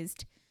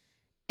surprised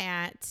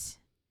at,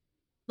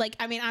 like,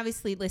 I mean,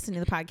 obviously listen to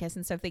the podcast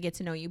and stuff, they get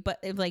to know you, but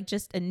if, like,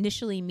 just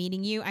initially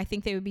meeting you, I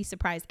think they would be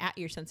surprised at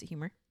your sense of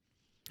humor.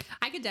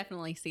 I could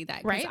definitely see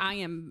that. Right? I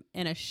am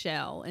in a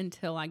shell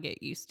until I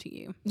get used to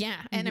you. Yeah.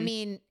 And I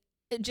mean,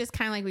 just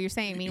kind of like what you're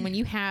saying. I mean, when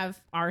you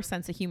have our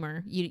sense of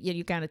humor,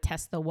 you got to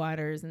test the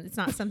waters, and it's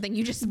not something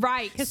you just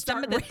right. Because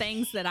some of the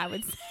things that I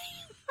would say,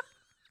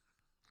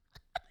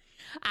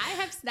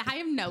 I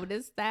have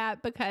noticed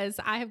that because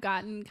I have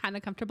gotten kind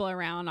of comfortable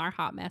around our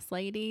hot mess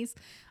ladies,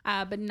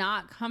 but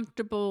not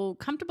comfortable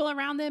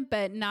around them,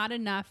 but not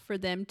enough for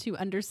them to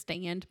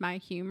understand my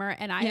humor.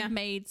 And I have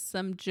made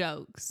some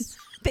jokes.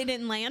 They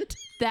didn't land.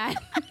 That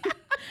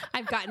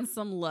I've gotten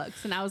some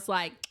looks, and I was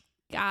like,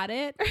 got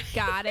it.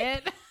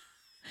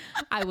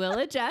 I will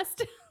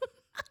adjust.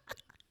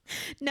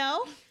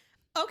 No?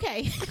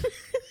 Okay.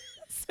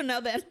 So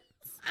now then.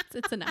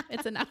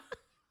 It's enough.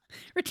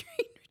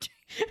 Retreat.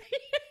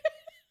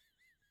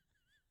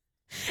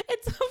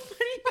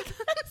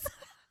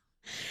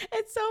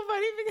 It's so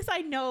funny because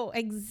I know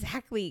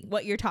exactly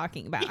what you're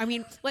talking about. I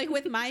mean, like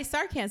with my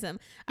sarcasm,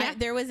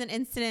 there was an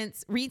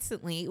incident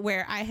recently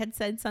where I had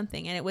said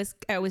something and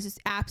I was just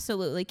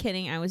absolutely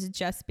kidding. I was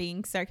just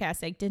being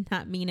sarcastic, did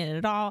not mean it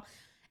at all.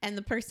 And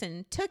the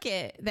person took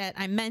it that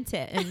I meant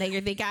it, and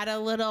they got a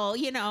little,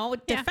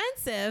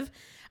 defensive.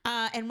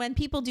 And when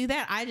people do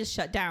that, I just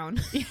shut down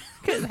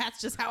because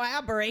that's just how I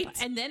operate.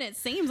 And then it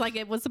seems like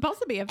it was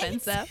supposed to be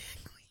offensive. Exactly.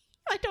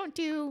 I don't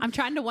do. I'm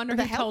trying to wonder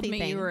the who told me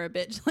thing. you were a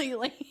bitch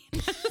lately.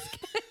 I'm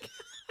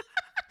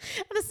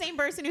the same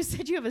person who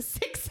said you have a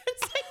sixth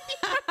sense of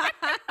humor.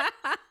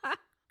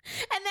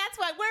 And that's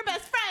why we're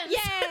best friends.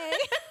 Yay!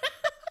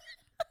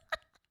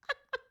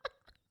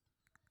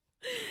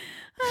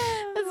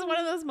 This is one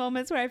of those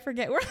moments where I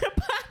forget we're on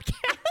a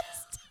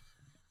podcast.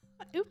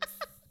 Oops.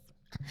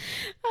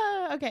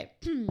 Okay.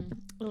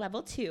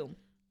 Level 2.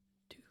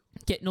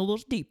 Getting a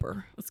little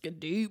deeper. Let's get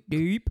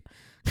deep.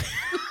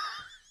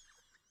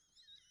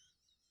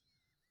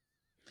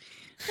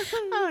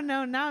 Oh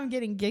no, now I'm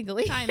getting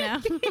giggly. I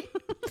know.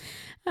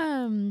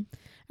 All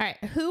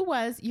right. Who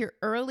was your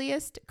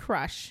earliest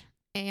crush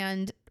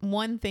and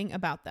one thing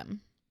about them?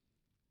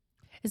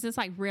 Is this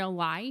like real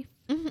life?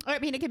 Mm-hmm. Or, I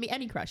mean, it can be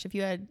any crush. If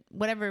you had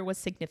whatever was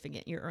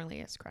significant, your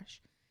earliest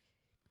crush.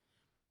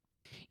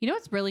 You know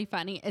what's really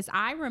funny is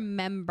I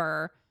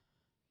remember,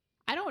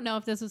 I don't know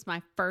if this was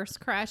my first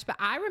crush, but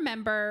I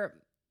remember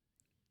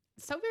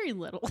so very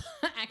little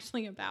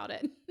actually about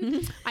it.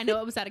 I know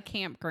it was at a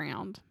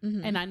campground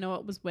and I know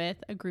it was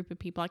with a group of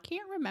people. I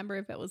can't remember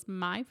if it was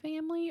my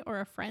family or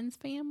a friend's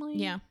family.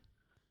 Yeah.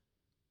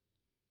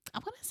 I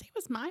want to say it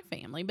was my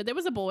family, but there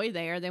was a boy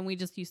there. Then we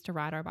just used to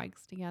ride our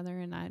bikes together,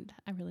 and I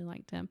really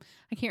liked him.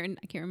 I can't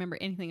remember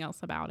anything else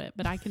about it,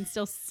 but I can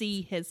still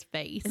see his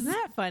face. Isn't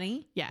that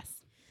funny? Yes.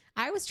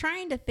 I was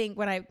trying to think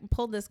when I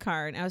pulled this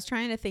card. I was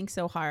trying to think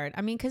so hard.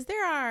 I mean, because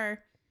there are,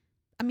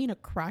 a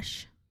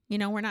crush. You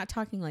know, we're not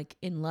talking like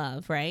in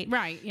love, right?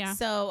 Right. Yeah.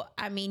 So,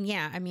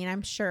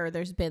 I'm sure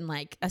there's been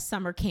like a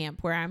summer camp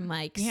where I'm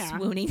like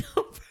swooning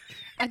over.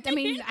 I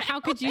mean, how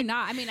could you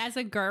not? I mean, as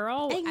a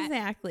girl.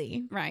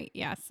 Exactly. Right.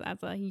 Yes.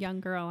 As a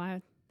young girl,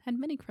 I had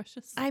many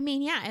crushes. I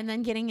mean, yeah. And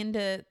then getting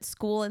into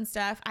school and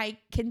stuff, I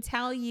can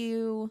tell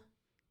you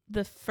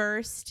the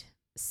first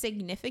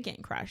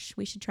significant crush.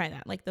 We should try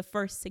that. Like the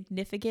first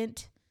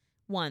significant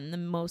one,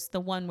 the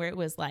one where it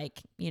was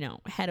like,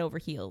 head over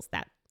heels,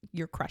 that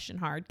you're crushing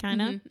hard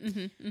kind of.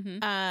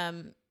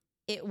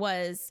 It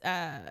was,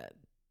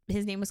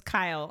 his name was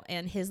Kyle,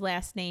 and his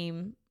last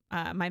name,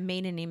 my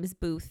maiden name is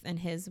Booth, and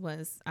his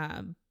was,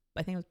 I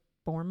think it was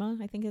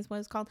Borma, I think is what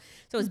it's called.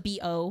 So it was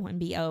B-O and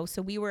B-O.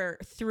 So we were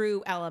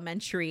through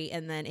elementary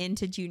and then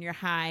into junior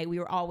high. We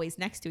were always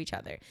next to each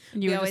other.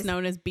 You were just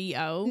known as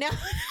B-O? No.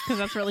 Because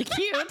that's really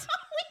cute.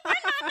 We're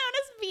not known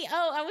as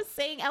B-O. I was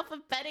saying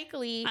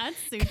alphabetically. That's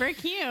super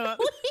cute.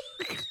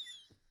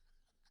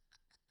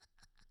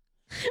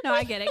 No,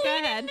 I get it. Go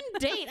ahead. We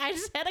didn't date. I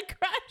just had a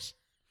crush.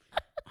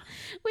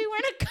 We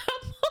weren't a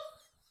couple.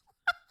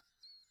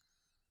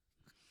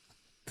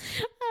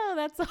 Oh,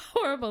 that's a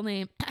horrible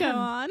name. Go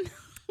on.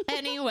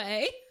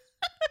 Anyway.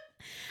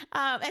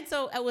 And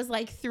so it was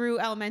like through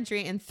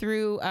elementary and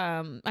through,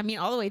 all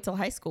the way till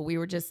high school, we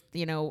were just,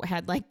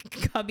 had like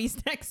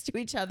cubbies next to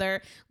each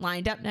other,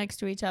 lined up next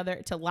to each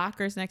other, to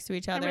lockers next to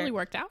each other. That really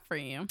worked out for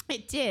you.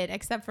 It did,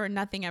 except for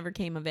nothing ever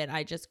came of it.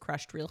 I just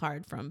crushed real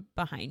hard from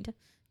behind,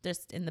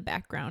 just in the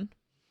background.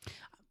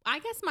 I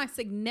guess my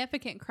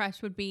significant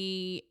crush would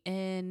be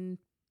in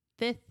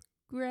 5th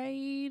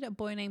grade, a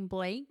boy named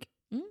Blake.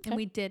 Okay. And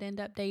we did end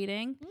up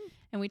dating.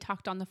 And we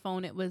talked on the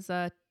phone. It was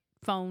a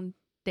phone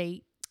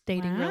dating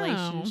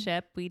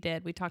relationship. We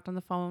talked on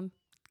the phone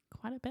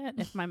quite a bit,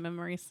 if my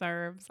memory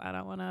serves. I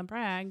don't want to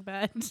brag,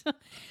 but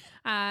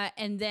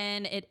and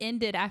then it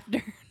ended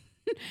after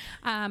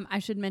I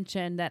should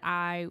mention that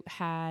I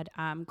had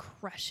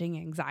crushing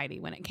anxiety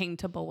when it came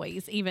to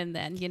boys, even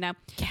then,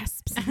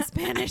 gasps in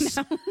Spanish.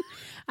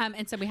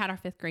 And so we had our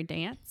 5th grade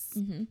dance.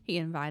 He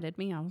invited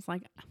me. I was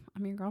like,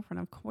 I'm your girlfriend,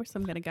 of course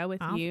I'm gonna go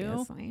with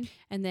you.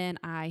 And then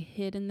I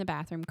hid in the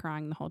bathroom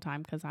crying the whole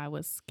time because I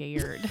was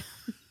scared.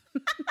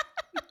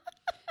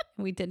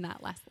 We did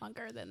not last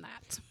longer than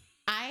that.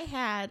 I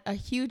had a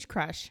huge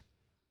crush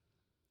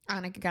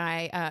on a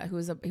guy who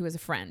was a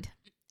friend,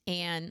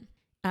 and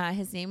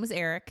his name was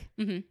Eric.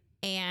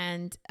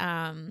 And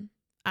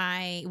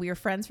we were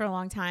friends for a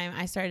long time.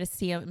 I started to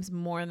see him as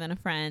more than a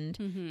friend,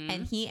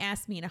 and he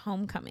asked me to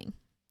homecoming.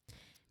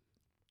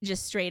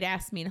 Just straight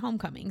asked me to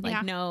homecoming,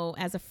 like no,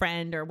 as a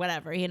friend or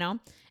whatever,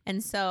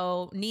 And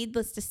so,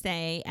 needless to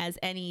say, as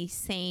any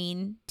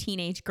sane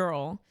teenage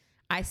girl,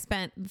 I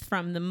spent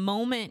from the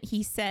moment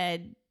he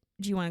said,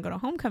 "Do you want to go to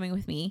homecoming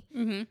with me?"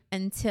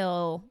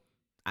 until,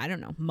 I don't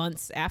know,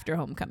 months after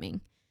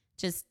homecoming,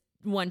 just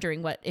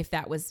wondering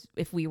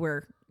if we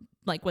were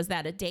like, was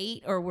that a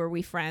date or were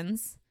we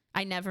friends?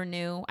 I never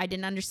knew. I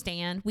didn't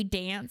understand. We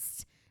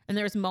danced, and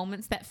there was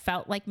moments that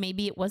felt like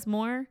maybe it was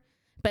more,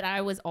 but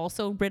I was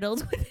also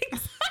riddled with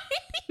anxiety.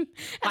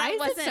 Why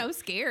is it so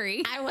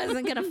scary? I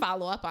wasn't going to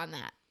follow up on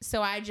that.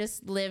 So I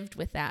just lived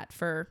with that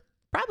for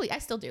probably, I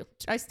still do.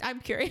 I'm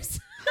curious.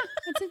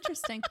 That's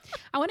interesting.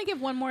 I want to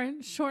give one more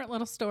short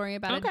little story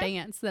about a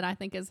dance that I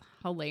think is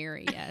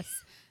hilarious.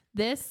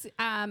 This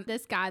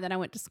guy that I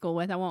went to school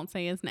with, I won't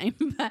say his name,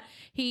 but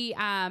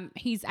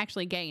he's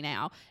actually gay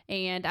now,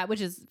 and which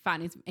is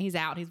fine. He's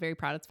out. He's very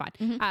proud. It's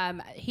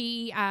fine.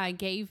 He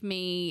gave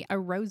me a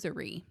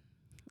rosary,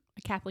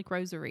 a Catholic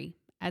rosary,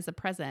 as a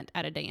present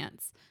at a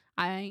dance.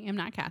 I am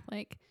not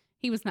Catholic.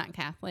 He was not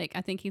Catholic.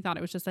 I think he thought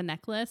it was just a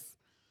necklace.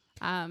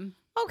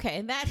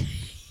 Okay, that.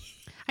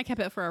 I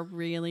kept it for a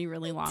really,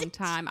 really long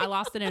time. I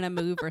lost it in a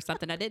move or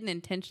something. I didn't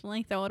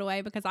intentionally throw it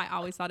away because I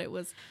always thought it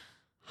was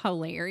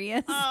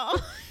hilarious. Oh,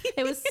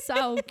 it was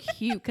so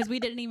cute because we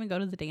didn't even go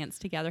to the dance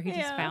together. He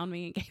just found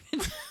me and gave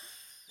it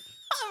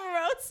a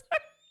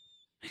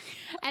rosary.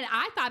 And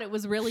I thought it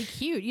was really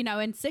cute. In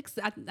 6th,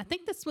 I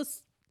think this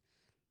was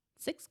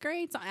 6th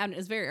grade. So it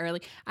was very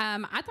early.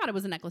 I thought it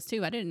was a necklace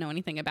too. I didn't know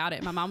anything about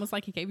it. My mom was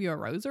like, "He gave you a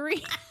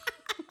rosary."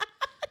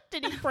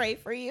 Did he pray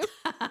for you?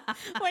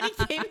 When he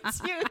came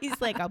to you,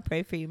 he's like, "I'll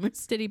pray for you."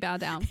 Did he bow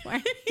down for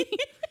me?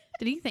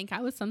 Did he think I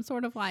was some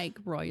sort of like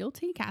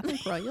royalty,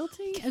 Catholic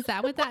royalty? Is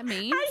that what that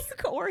means?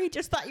 Or he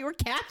just thought you were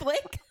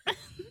Catholic.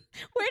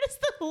 Where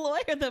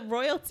does the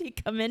royalty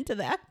come into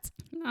that?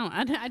 No,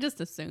 I just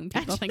assume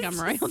people think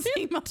I'm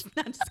royalty. I'm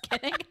just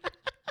kidding.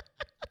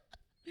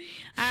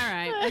 All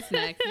right, what's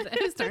next?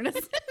 Whose turn is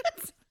it?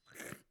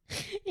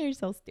 You're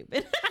so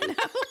stupid. I know.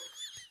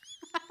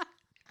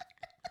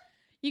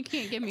 You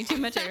can't give me too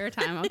much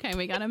airtime. Okay,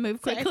 we got to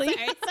move quickly.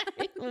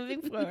 Sorry.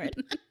 Moving forward.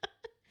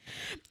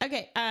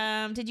 Okay,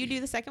 did you do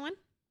the second one?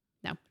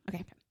 No.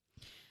 Okay.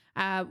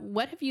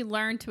 What have you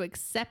learned to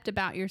accept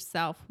about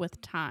yourself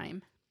with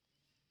time?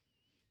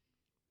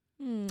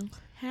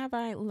 Have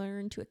I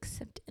learned to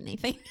accept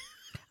anything?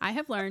 I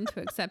have learned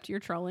to accept your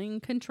trolling,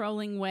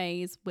 controlling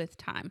ways with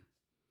time.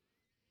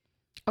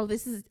 Oh,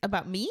 this is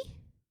about me?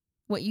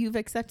 What you've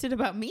accepted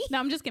about me? No,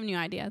 I'm just giving you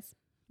ideas.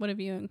 What have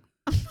you...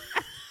 Wait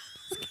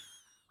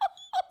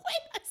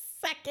a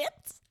second.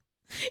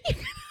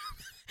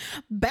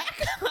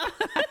 Back up.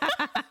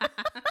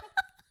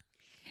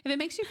 If it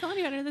makes you feel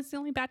any better, that's the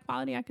only bad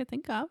quality I could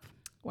think of.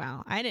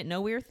 Wow, I didn't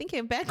know we were thinking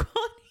of bad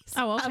qualities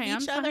of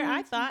each other.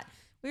 I thought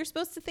we were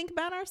supposed to think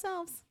about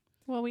ourselves.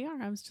 Well, we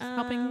are. I was just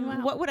helping you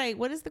out.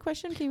 What is the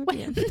question? Can you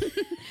repeat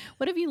it?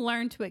 What have you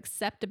learned to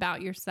accept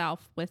about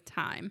yourself with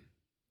time?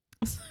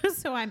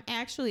 So I'm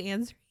actually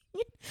answering.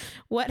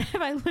 What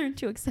have I learned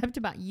to accept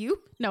about you?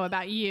 No,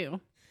 about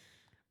you.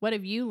 What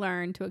have you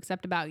learned to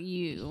accept about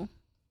you?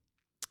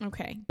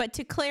 Okay. But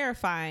to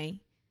clarify,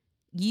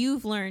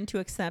 you've learned to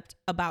accept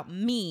about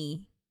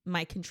me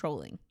my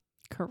controlling.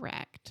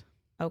 Correct.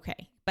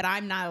 Okay. But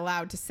I'm not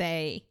allowed to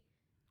say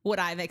what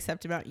I've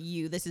accepted about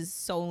you. This is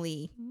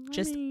solely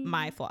just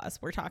my flaws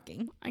we're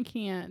talking. I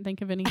can't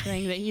think of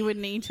anything that you would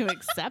need to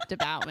accept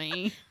about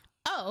me.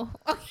 Oh,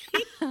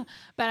 okay.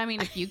 But I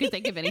mean, if you could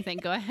think of anything,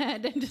 go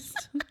ahead and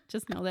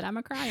just know that I'm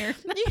a crier.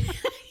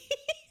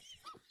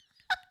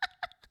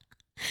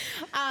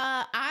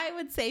 I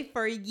would say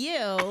for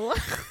you.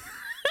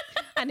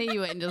 I knew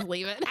you wouldn't just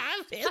leave it.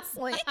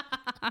 Obviously.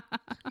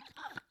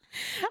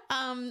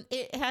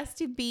 It has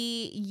to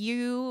be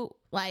you,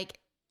 like,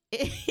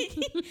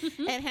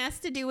 it has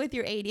to do with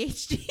your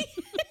ADHD.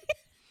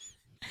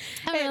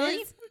 Oh,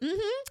 really?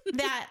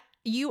 That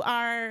you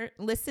are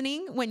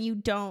listening when you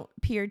don't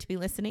appear to be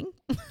listening.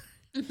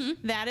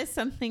 That is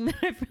something that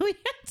I've really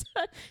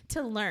had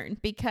to learn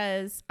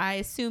because I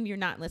assume you're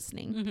not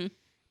listening.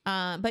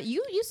 But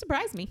you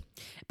surprise me.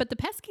 But the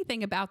pesky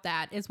thing about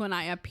that is when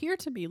I appear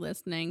to be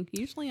listening,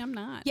 usually I'm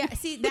not. Yeah,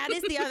 see, that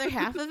is the other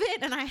half of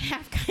it. And I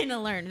have kind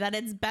of learned that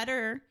it's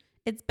better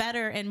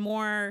and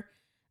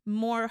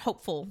more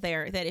hopeful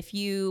there, that if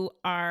you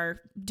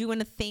are doing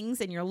the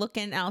things and you're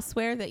looking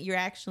elsewhere, that you're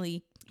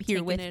actually here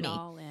taking with it me.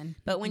 All in.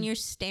 But when you're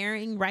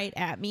staring right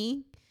at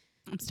me,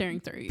 I'm staring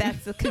through you.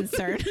 that's a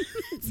concern.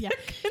 Yeah.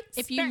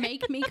 If you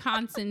make me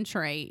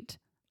concentrate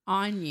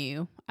on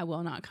you, I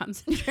will not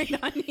concentrate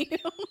on you.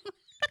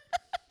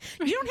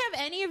 You don't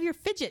have any of your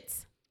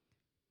fidgets.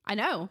 I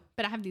know,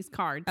 but I have these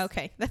cards.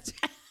 Okay, that's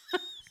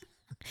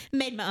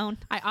made my own.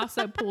 I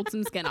also pulled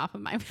some skin off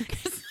of my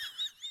fingers.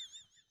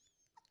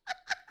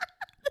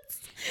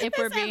 If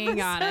we're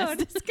being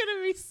honest, it's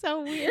gonna be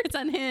so weird. It's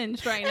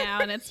unhinged right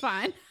now, and it's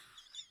fine.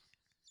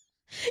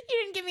 You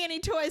didn't give me any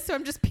toys, so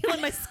I'm just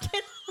peeling my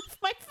skin off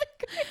my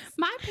fingers.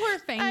 My poor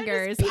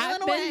fingers.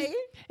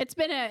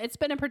 It's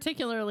been a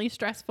particularly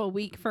stressful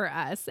week for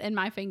us, and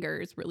my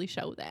fingers really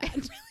show that. It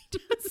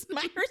really does.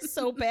 Mine are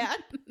so bad.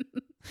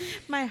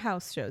 My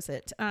house shows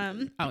it.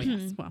 Oh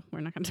yes. Well,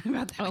 we're not going to talk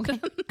about that. Okay.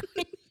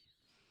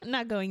 I'm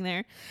not going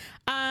there.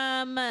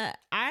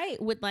 I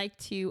would like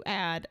to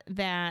add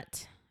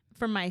that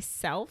for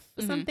myself,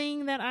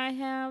 something that I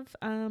have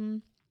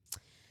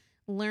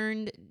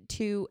learned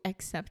to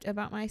accept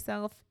about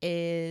myself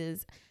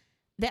is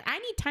that I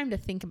need time to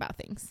think about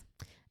things.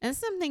 And it's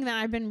something that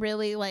I've been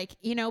really like,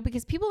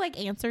 because people like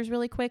answers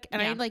really quick.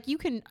 And I like, you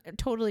can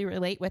totally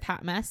relate with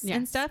hot mess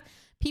and stuff.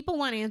 People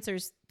want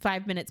answers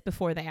 5 minutes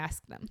before they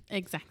ask them.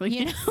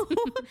 Exactly.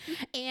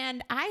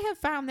 And I have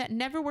found that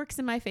never works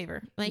in my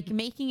favor. Like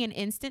making an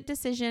instant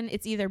decision,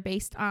 it's either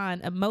based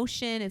on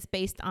emotion, it's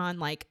based on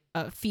like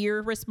a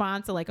fear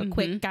response, or like a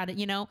quick got it,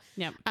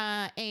 Yep.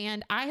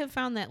 And I have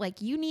found that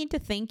like you need to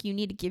think, you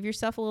need to give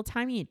yourself a little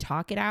time, you need to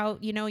talk it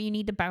out, you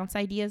need to bounce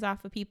ideas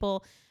off of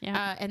people.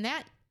 Yeah. And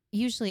that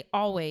usually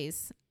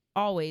always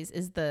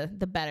is the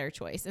better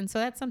choice. And so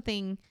that's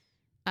something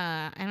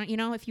I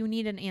don't, if you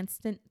need an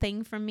instant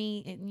thing from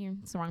me, you're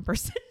the wrong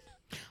person.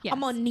 Yes. I'm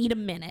gonna need a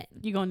minute.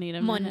 You're gonna need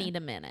a minute. minute. I'm gonna need a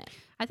minute.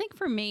 I think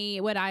for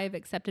me, what I've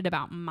accepted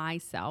about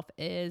myself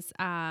is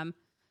that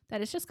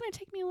it's just gonna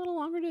take me a little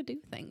longer to do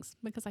things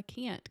because I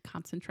can't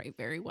concentrate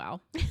very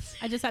well.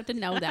 I just have to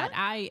know that.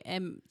 I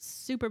am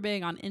super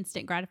big on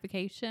instant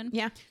gratification.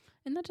 Yeah.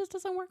 And that just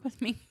doesn't work with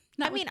me.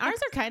 Ours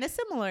are kind of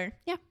similar.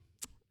 Yeah.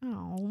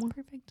 Oh,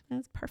 perfect.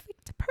 That's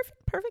perfect.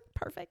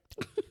 Perfect.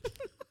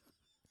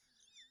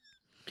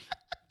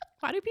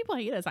 Why do people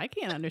hate us? I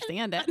can't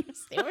understand it.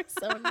 They were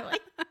so annoying.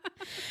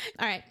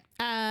 All right.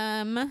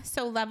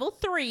 So level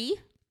 3,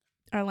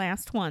 our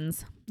last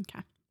ones. Okay.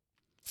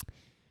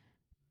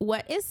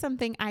 what is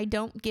something I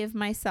don't give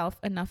myself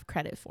enough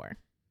credit for?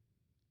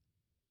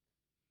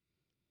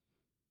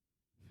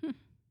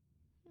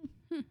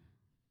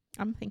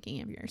 I'm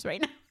thinking of yours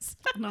right now.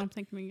 No, I'm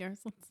thinking of yours.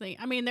 Let's see.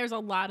 I mean, there's a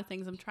lot of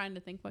things. I'm trying to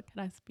think. What could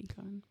I speak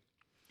on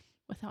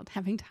without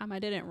having time? I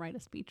didn't write a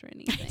speech or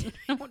anything.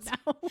 I don't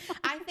know.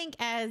 I think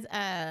as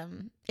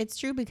it's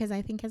true because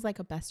I think as like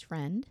a best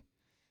friend,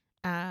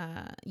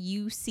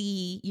 you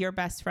see your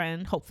best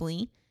friend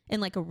hopefully in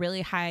like a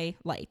really high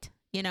light.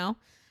 You know,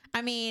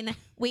 I mean,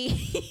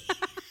 we.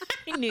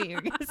 I knew you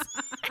were gonna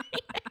say.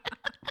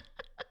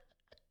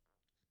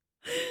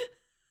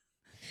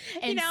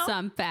 In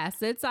some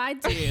facets, I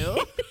do.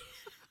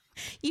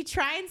 You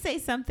try and say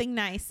something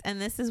nice, and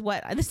this is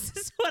what I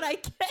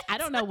get. I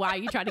don't know why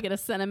you tried to get a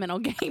sentimental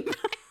game.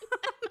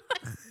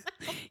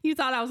 You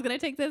thought I was going to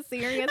take this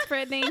serious,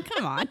 Brittany?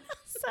 Come on.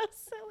 So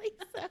silly.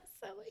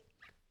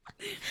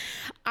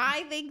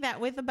 I think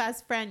that with a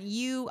best friend,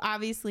 you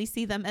obviously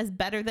see them as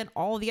better than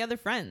all the other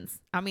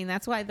friends. I mean,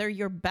 that's why they're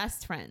your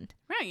best friend.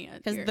 Right.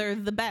 Because they're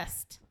the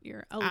best.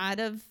 You're out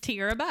of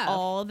tier above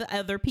all the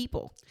other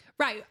people.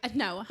 Right.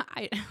 No,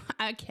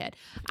 I kid.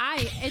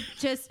 It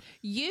just,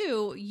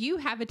 you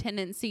have a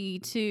tendency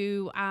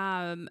to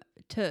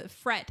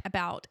fret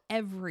about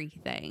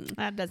everything.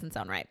 That doesn't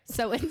sound right.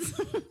 So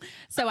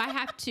so I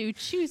have to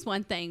choose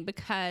one thing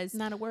because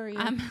not a worrier.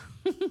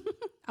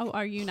 Oh,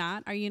 are you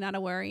not? Are you not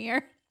a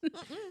worrier?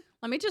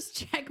 Let me just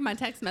check my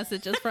text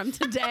messages from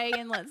today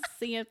and let's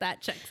see if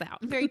that checks out.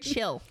 I'm very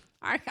chill.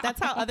 That's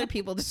how other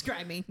people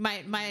describe me.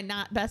 My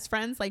not best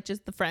friends, like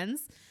just the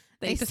friends.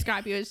 They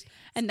describe you as,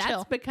 and that's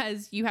chill.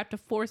 Because you have to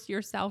force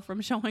yourself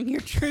from showing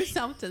your true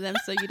self to them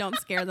so you don't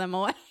scare them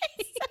away.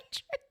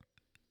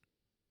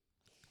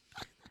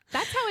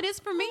 That's how it is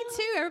for me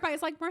too.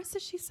 Everybody's like,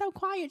 Marissa, she's so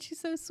quiet. She's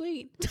so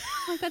sweet. I'm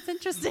like, that's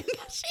interesting.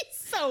 She's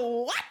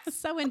so what?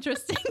 So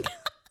interesting.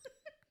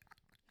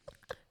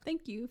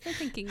 Thank you for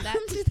thinking that.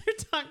 They're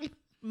talking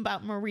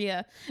about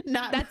Maria,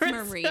 not that's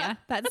Marissa. Maria.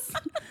 That's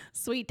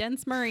sweet,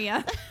 dense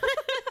Maria.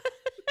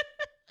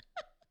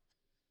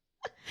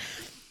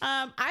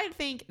 I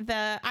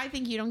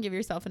think you don't give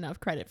yourself enough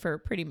credit for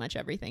pretty much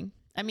everything.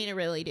 I mean, I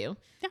really do.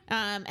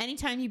 Yeah.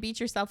 Anytime you beat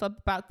yourself up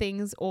about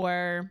things,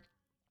 or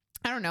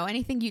I don't know,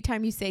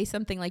 time you say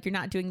something like you're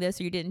not doing this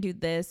or you didn't do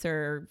this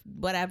or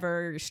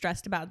whatever, you're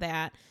stressed about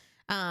that.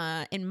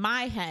 In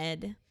my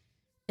head,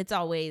 it's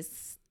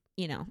always,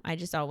 I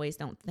just always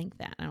don't think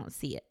that. I don't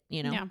see it,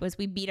 because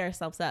we beat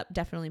ourselves up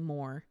definitely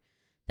more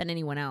than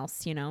anyone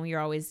else. You're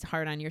always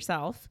hard on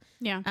yourself.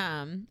 Yeah.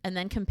 And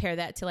then compare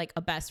that to like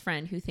a best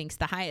friend who thinks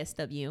the highest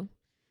of you,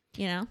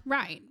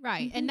 Right.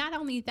 Mm-hmm. And not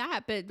only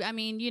that, but I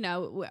mean,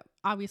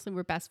 obviously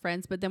we're best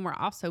friends, but then we're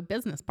also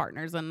business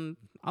partners in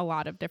a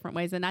lot of different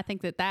ways. And I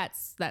think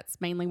that's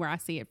mainly where I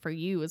see it for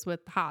you is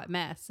with Hot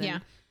Mess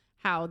and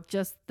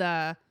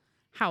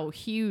how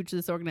huge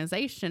this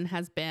organization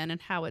has been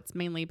and how it's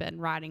mainly been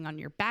riding on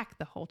your back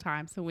the whole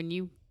time. So when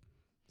you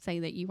say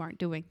that you aren't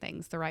doing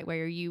things the right way,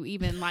 or you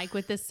even like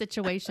with this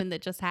situation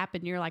that just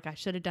happened, you're like, I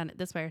should have done it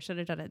this way, or I should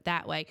have done it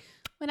that way.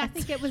 When I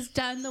think it was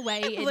done the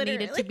way it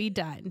needed to be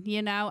done,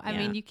 I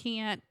mean, you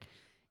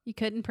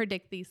couldn't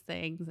predict these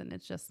things, and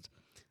it's just,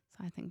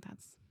 so I think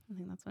that's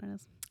what it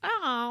is.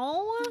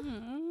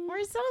 Oh,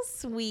 we're so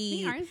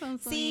sweet. We are so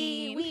sweet.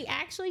 See, we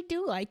actually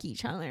do like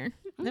each other.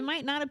 Mm-hmm. It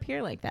might not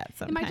appear like that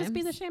sometimes. It might just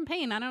be the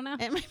champagne. I don't know.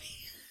 It might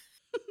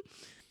be.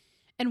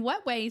 In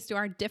what ways do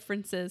our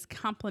differences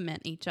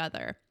complement each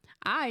other?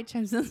 I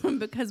chose this one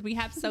because we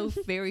have so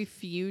very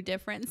few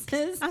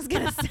differences. I was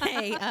going to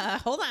say,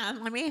 hold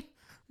on.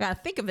 Gotta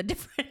think of a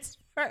difference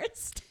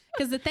first.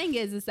 Because the thing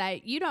is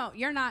that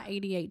you're not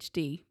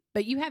ADHD,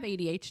 but you have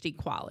ADHD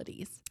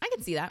qualities. I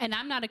can see that. And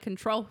I'm not a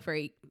control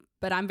freak,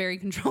 but I'm very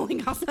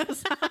controlling also. So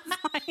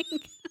it's like,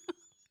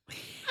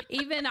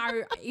 even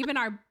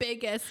our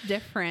biggest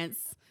difference,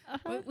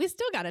 we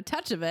still got a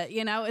touch of it,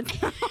 It's not like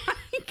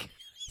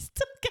we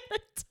still got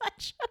a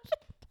touch of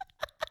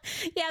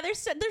it. Yeah,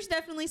 there's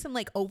definitely some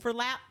like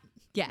overlap.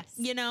 Yes.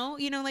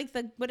 Like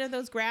what are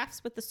those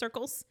graphs with the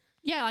circles?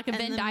 Yeah, like a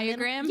Venn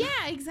diagram.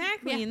 Yeah,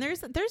 exactly. Yeah. And there's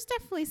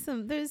definitely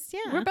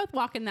We're both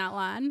walking that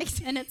line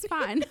and it's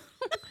fine.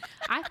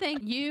 I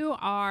think you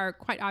are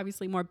quite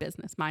obviously more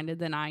business minded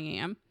than I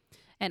am.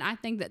 And I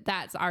think that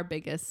that's our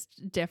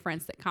biggest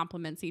difference that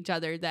complements each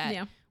other,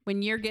 that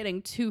when you're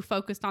getting too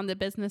focused on the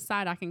business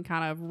side, I can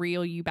kind of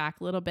reel you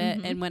back a little bit.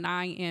 Mm-hmm. And when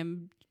I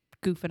am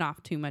goofing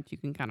off too much, you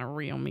can kind of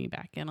reel me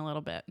back in a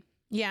little bit.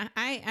 Yeah,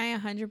 I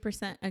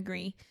 100%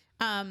 agree.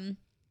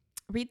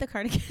 Read the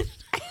card again.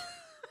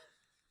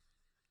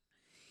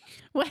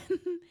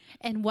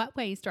 In what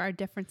ways do our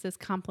differences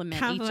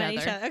complement each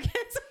other? Okay.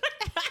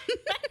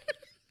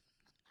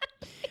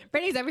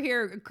 Brittany's over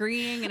here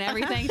agreeing and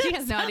everything. She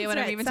has no idea what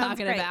I'm even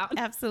talking about.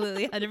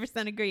 Absolutely.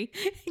 100% agree.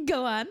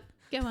 Go on.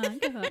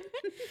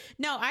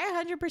 No,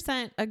 I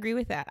 100% agree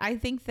with that. I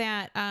think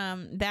that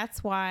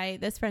that's why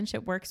this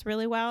friendship works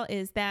really well,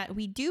 is that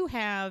we do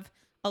have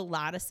a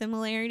lot of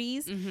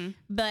similarities, Mm-hmm.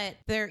 but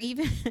they're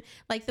even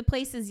like the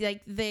places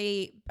like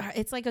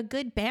it's like a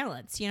good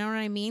balance. You know what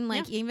I mean?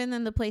 Like even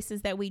in the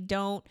places that we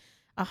don't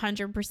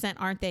 100%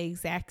 aren't the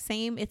exact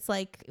same, it's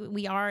like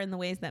we are in the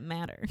ways that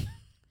matter.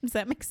 Does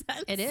that make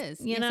sense? It is.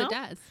 You Yes, know? it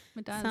does.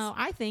 It does. So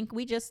I think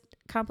we just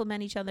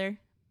compliment each other,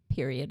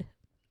 period.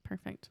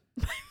 Perfect.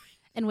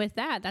 And with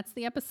that, that's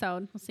the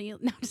episode. We'll see you.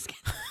 No, just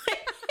kidding.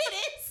 It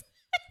is.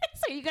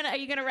 So are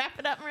you gonna wrap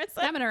it up, Marissa?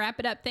 I'm going to wrap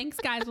it up. Thanks,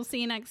 guys. We'll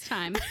see you next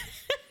time.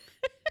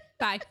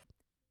 Bye.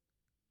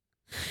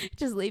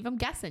 Just leave them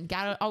guessing.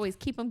 Gotta always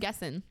keep them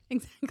guessing.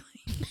 Exactly.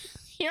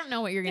 You don't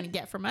know what you're gonna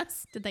get from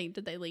us. Did they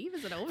leave?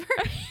 Is it over?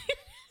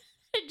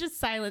 Just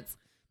silence.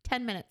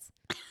 10 minutes.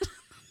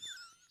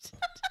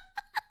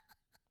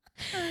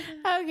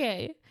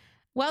 Okay.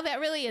 Well, that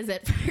really is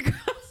it for Girls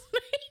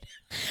Night.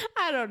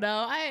 I don't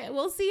know.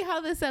 We'll see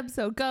how this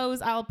episode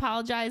goes. I'll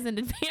apologize in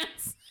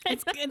advance.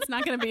 It's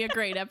not going to be a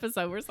great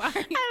episode. We're sorry.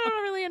 I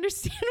don't really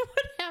understand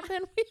what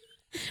happened.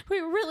 We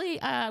really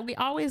we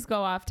always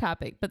go off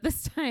topic, but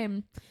this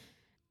time.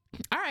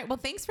 All right. Well,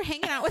 thanks for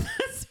hanging out with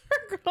us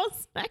for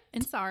Girls Night.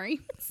 And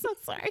sorry. So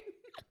sorry.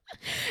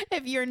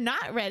 If you're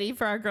not ready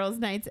for our Girls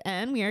Night's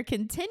End, we are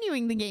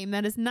continuing the game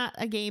that is not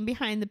a game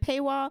behind the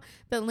paywall.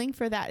 The link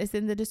for that is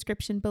in the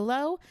description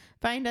below.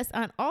 Find us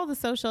on all the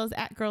socials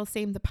at Girls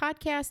Same the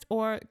Podcast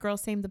or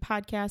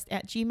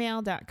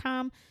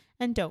girlsamethepodcast@gmail.com.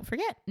 And don't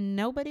forget,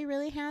 nobody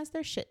really has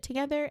their shit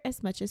together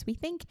as much as we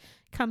think.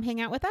 Come hang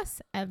out with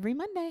us every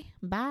Monday.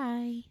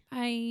 Bye.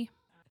 Bye.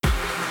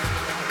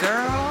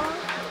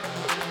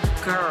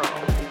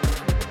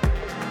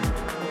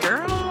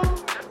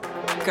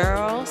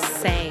 Girl,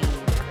 same.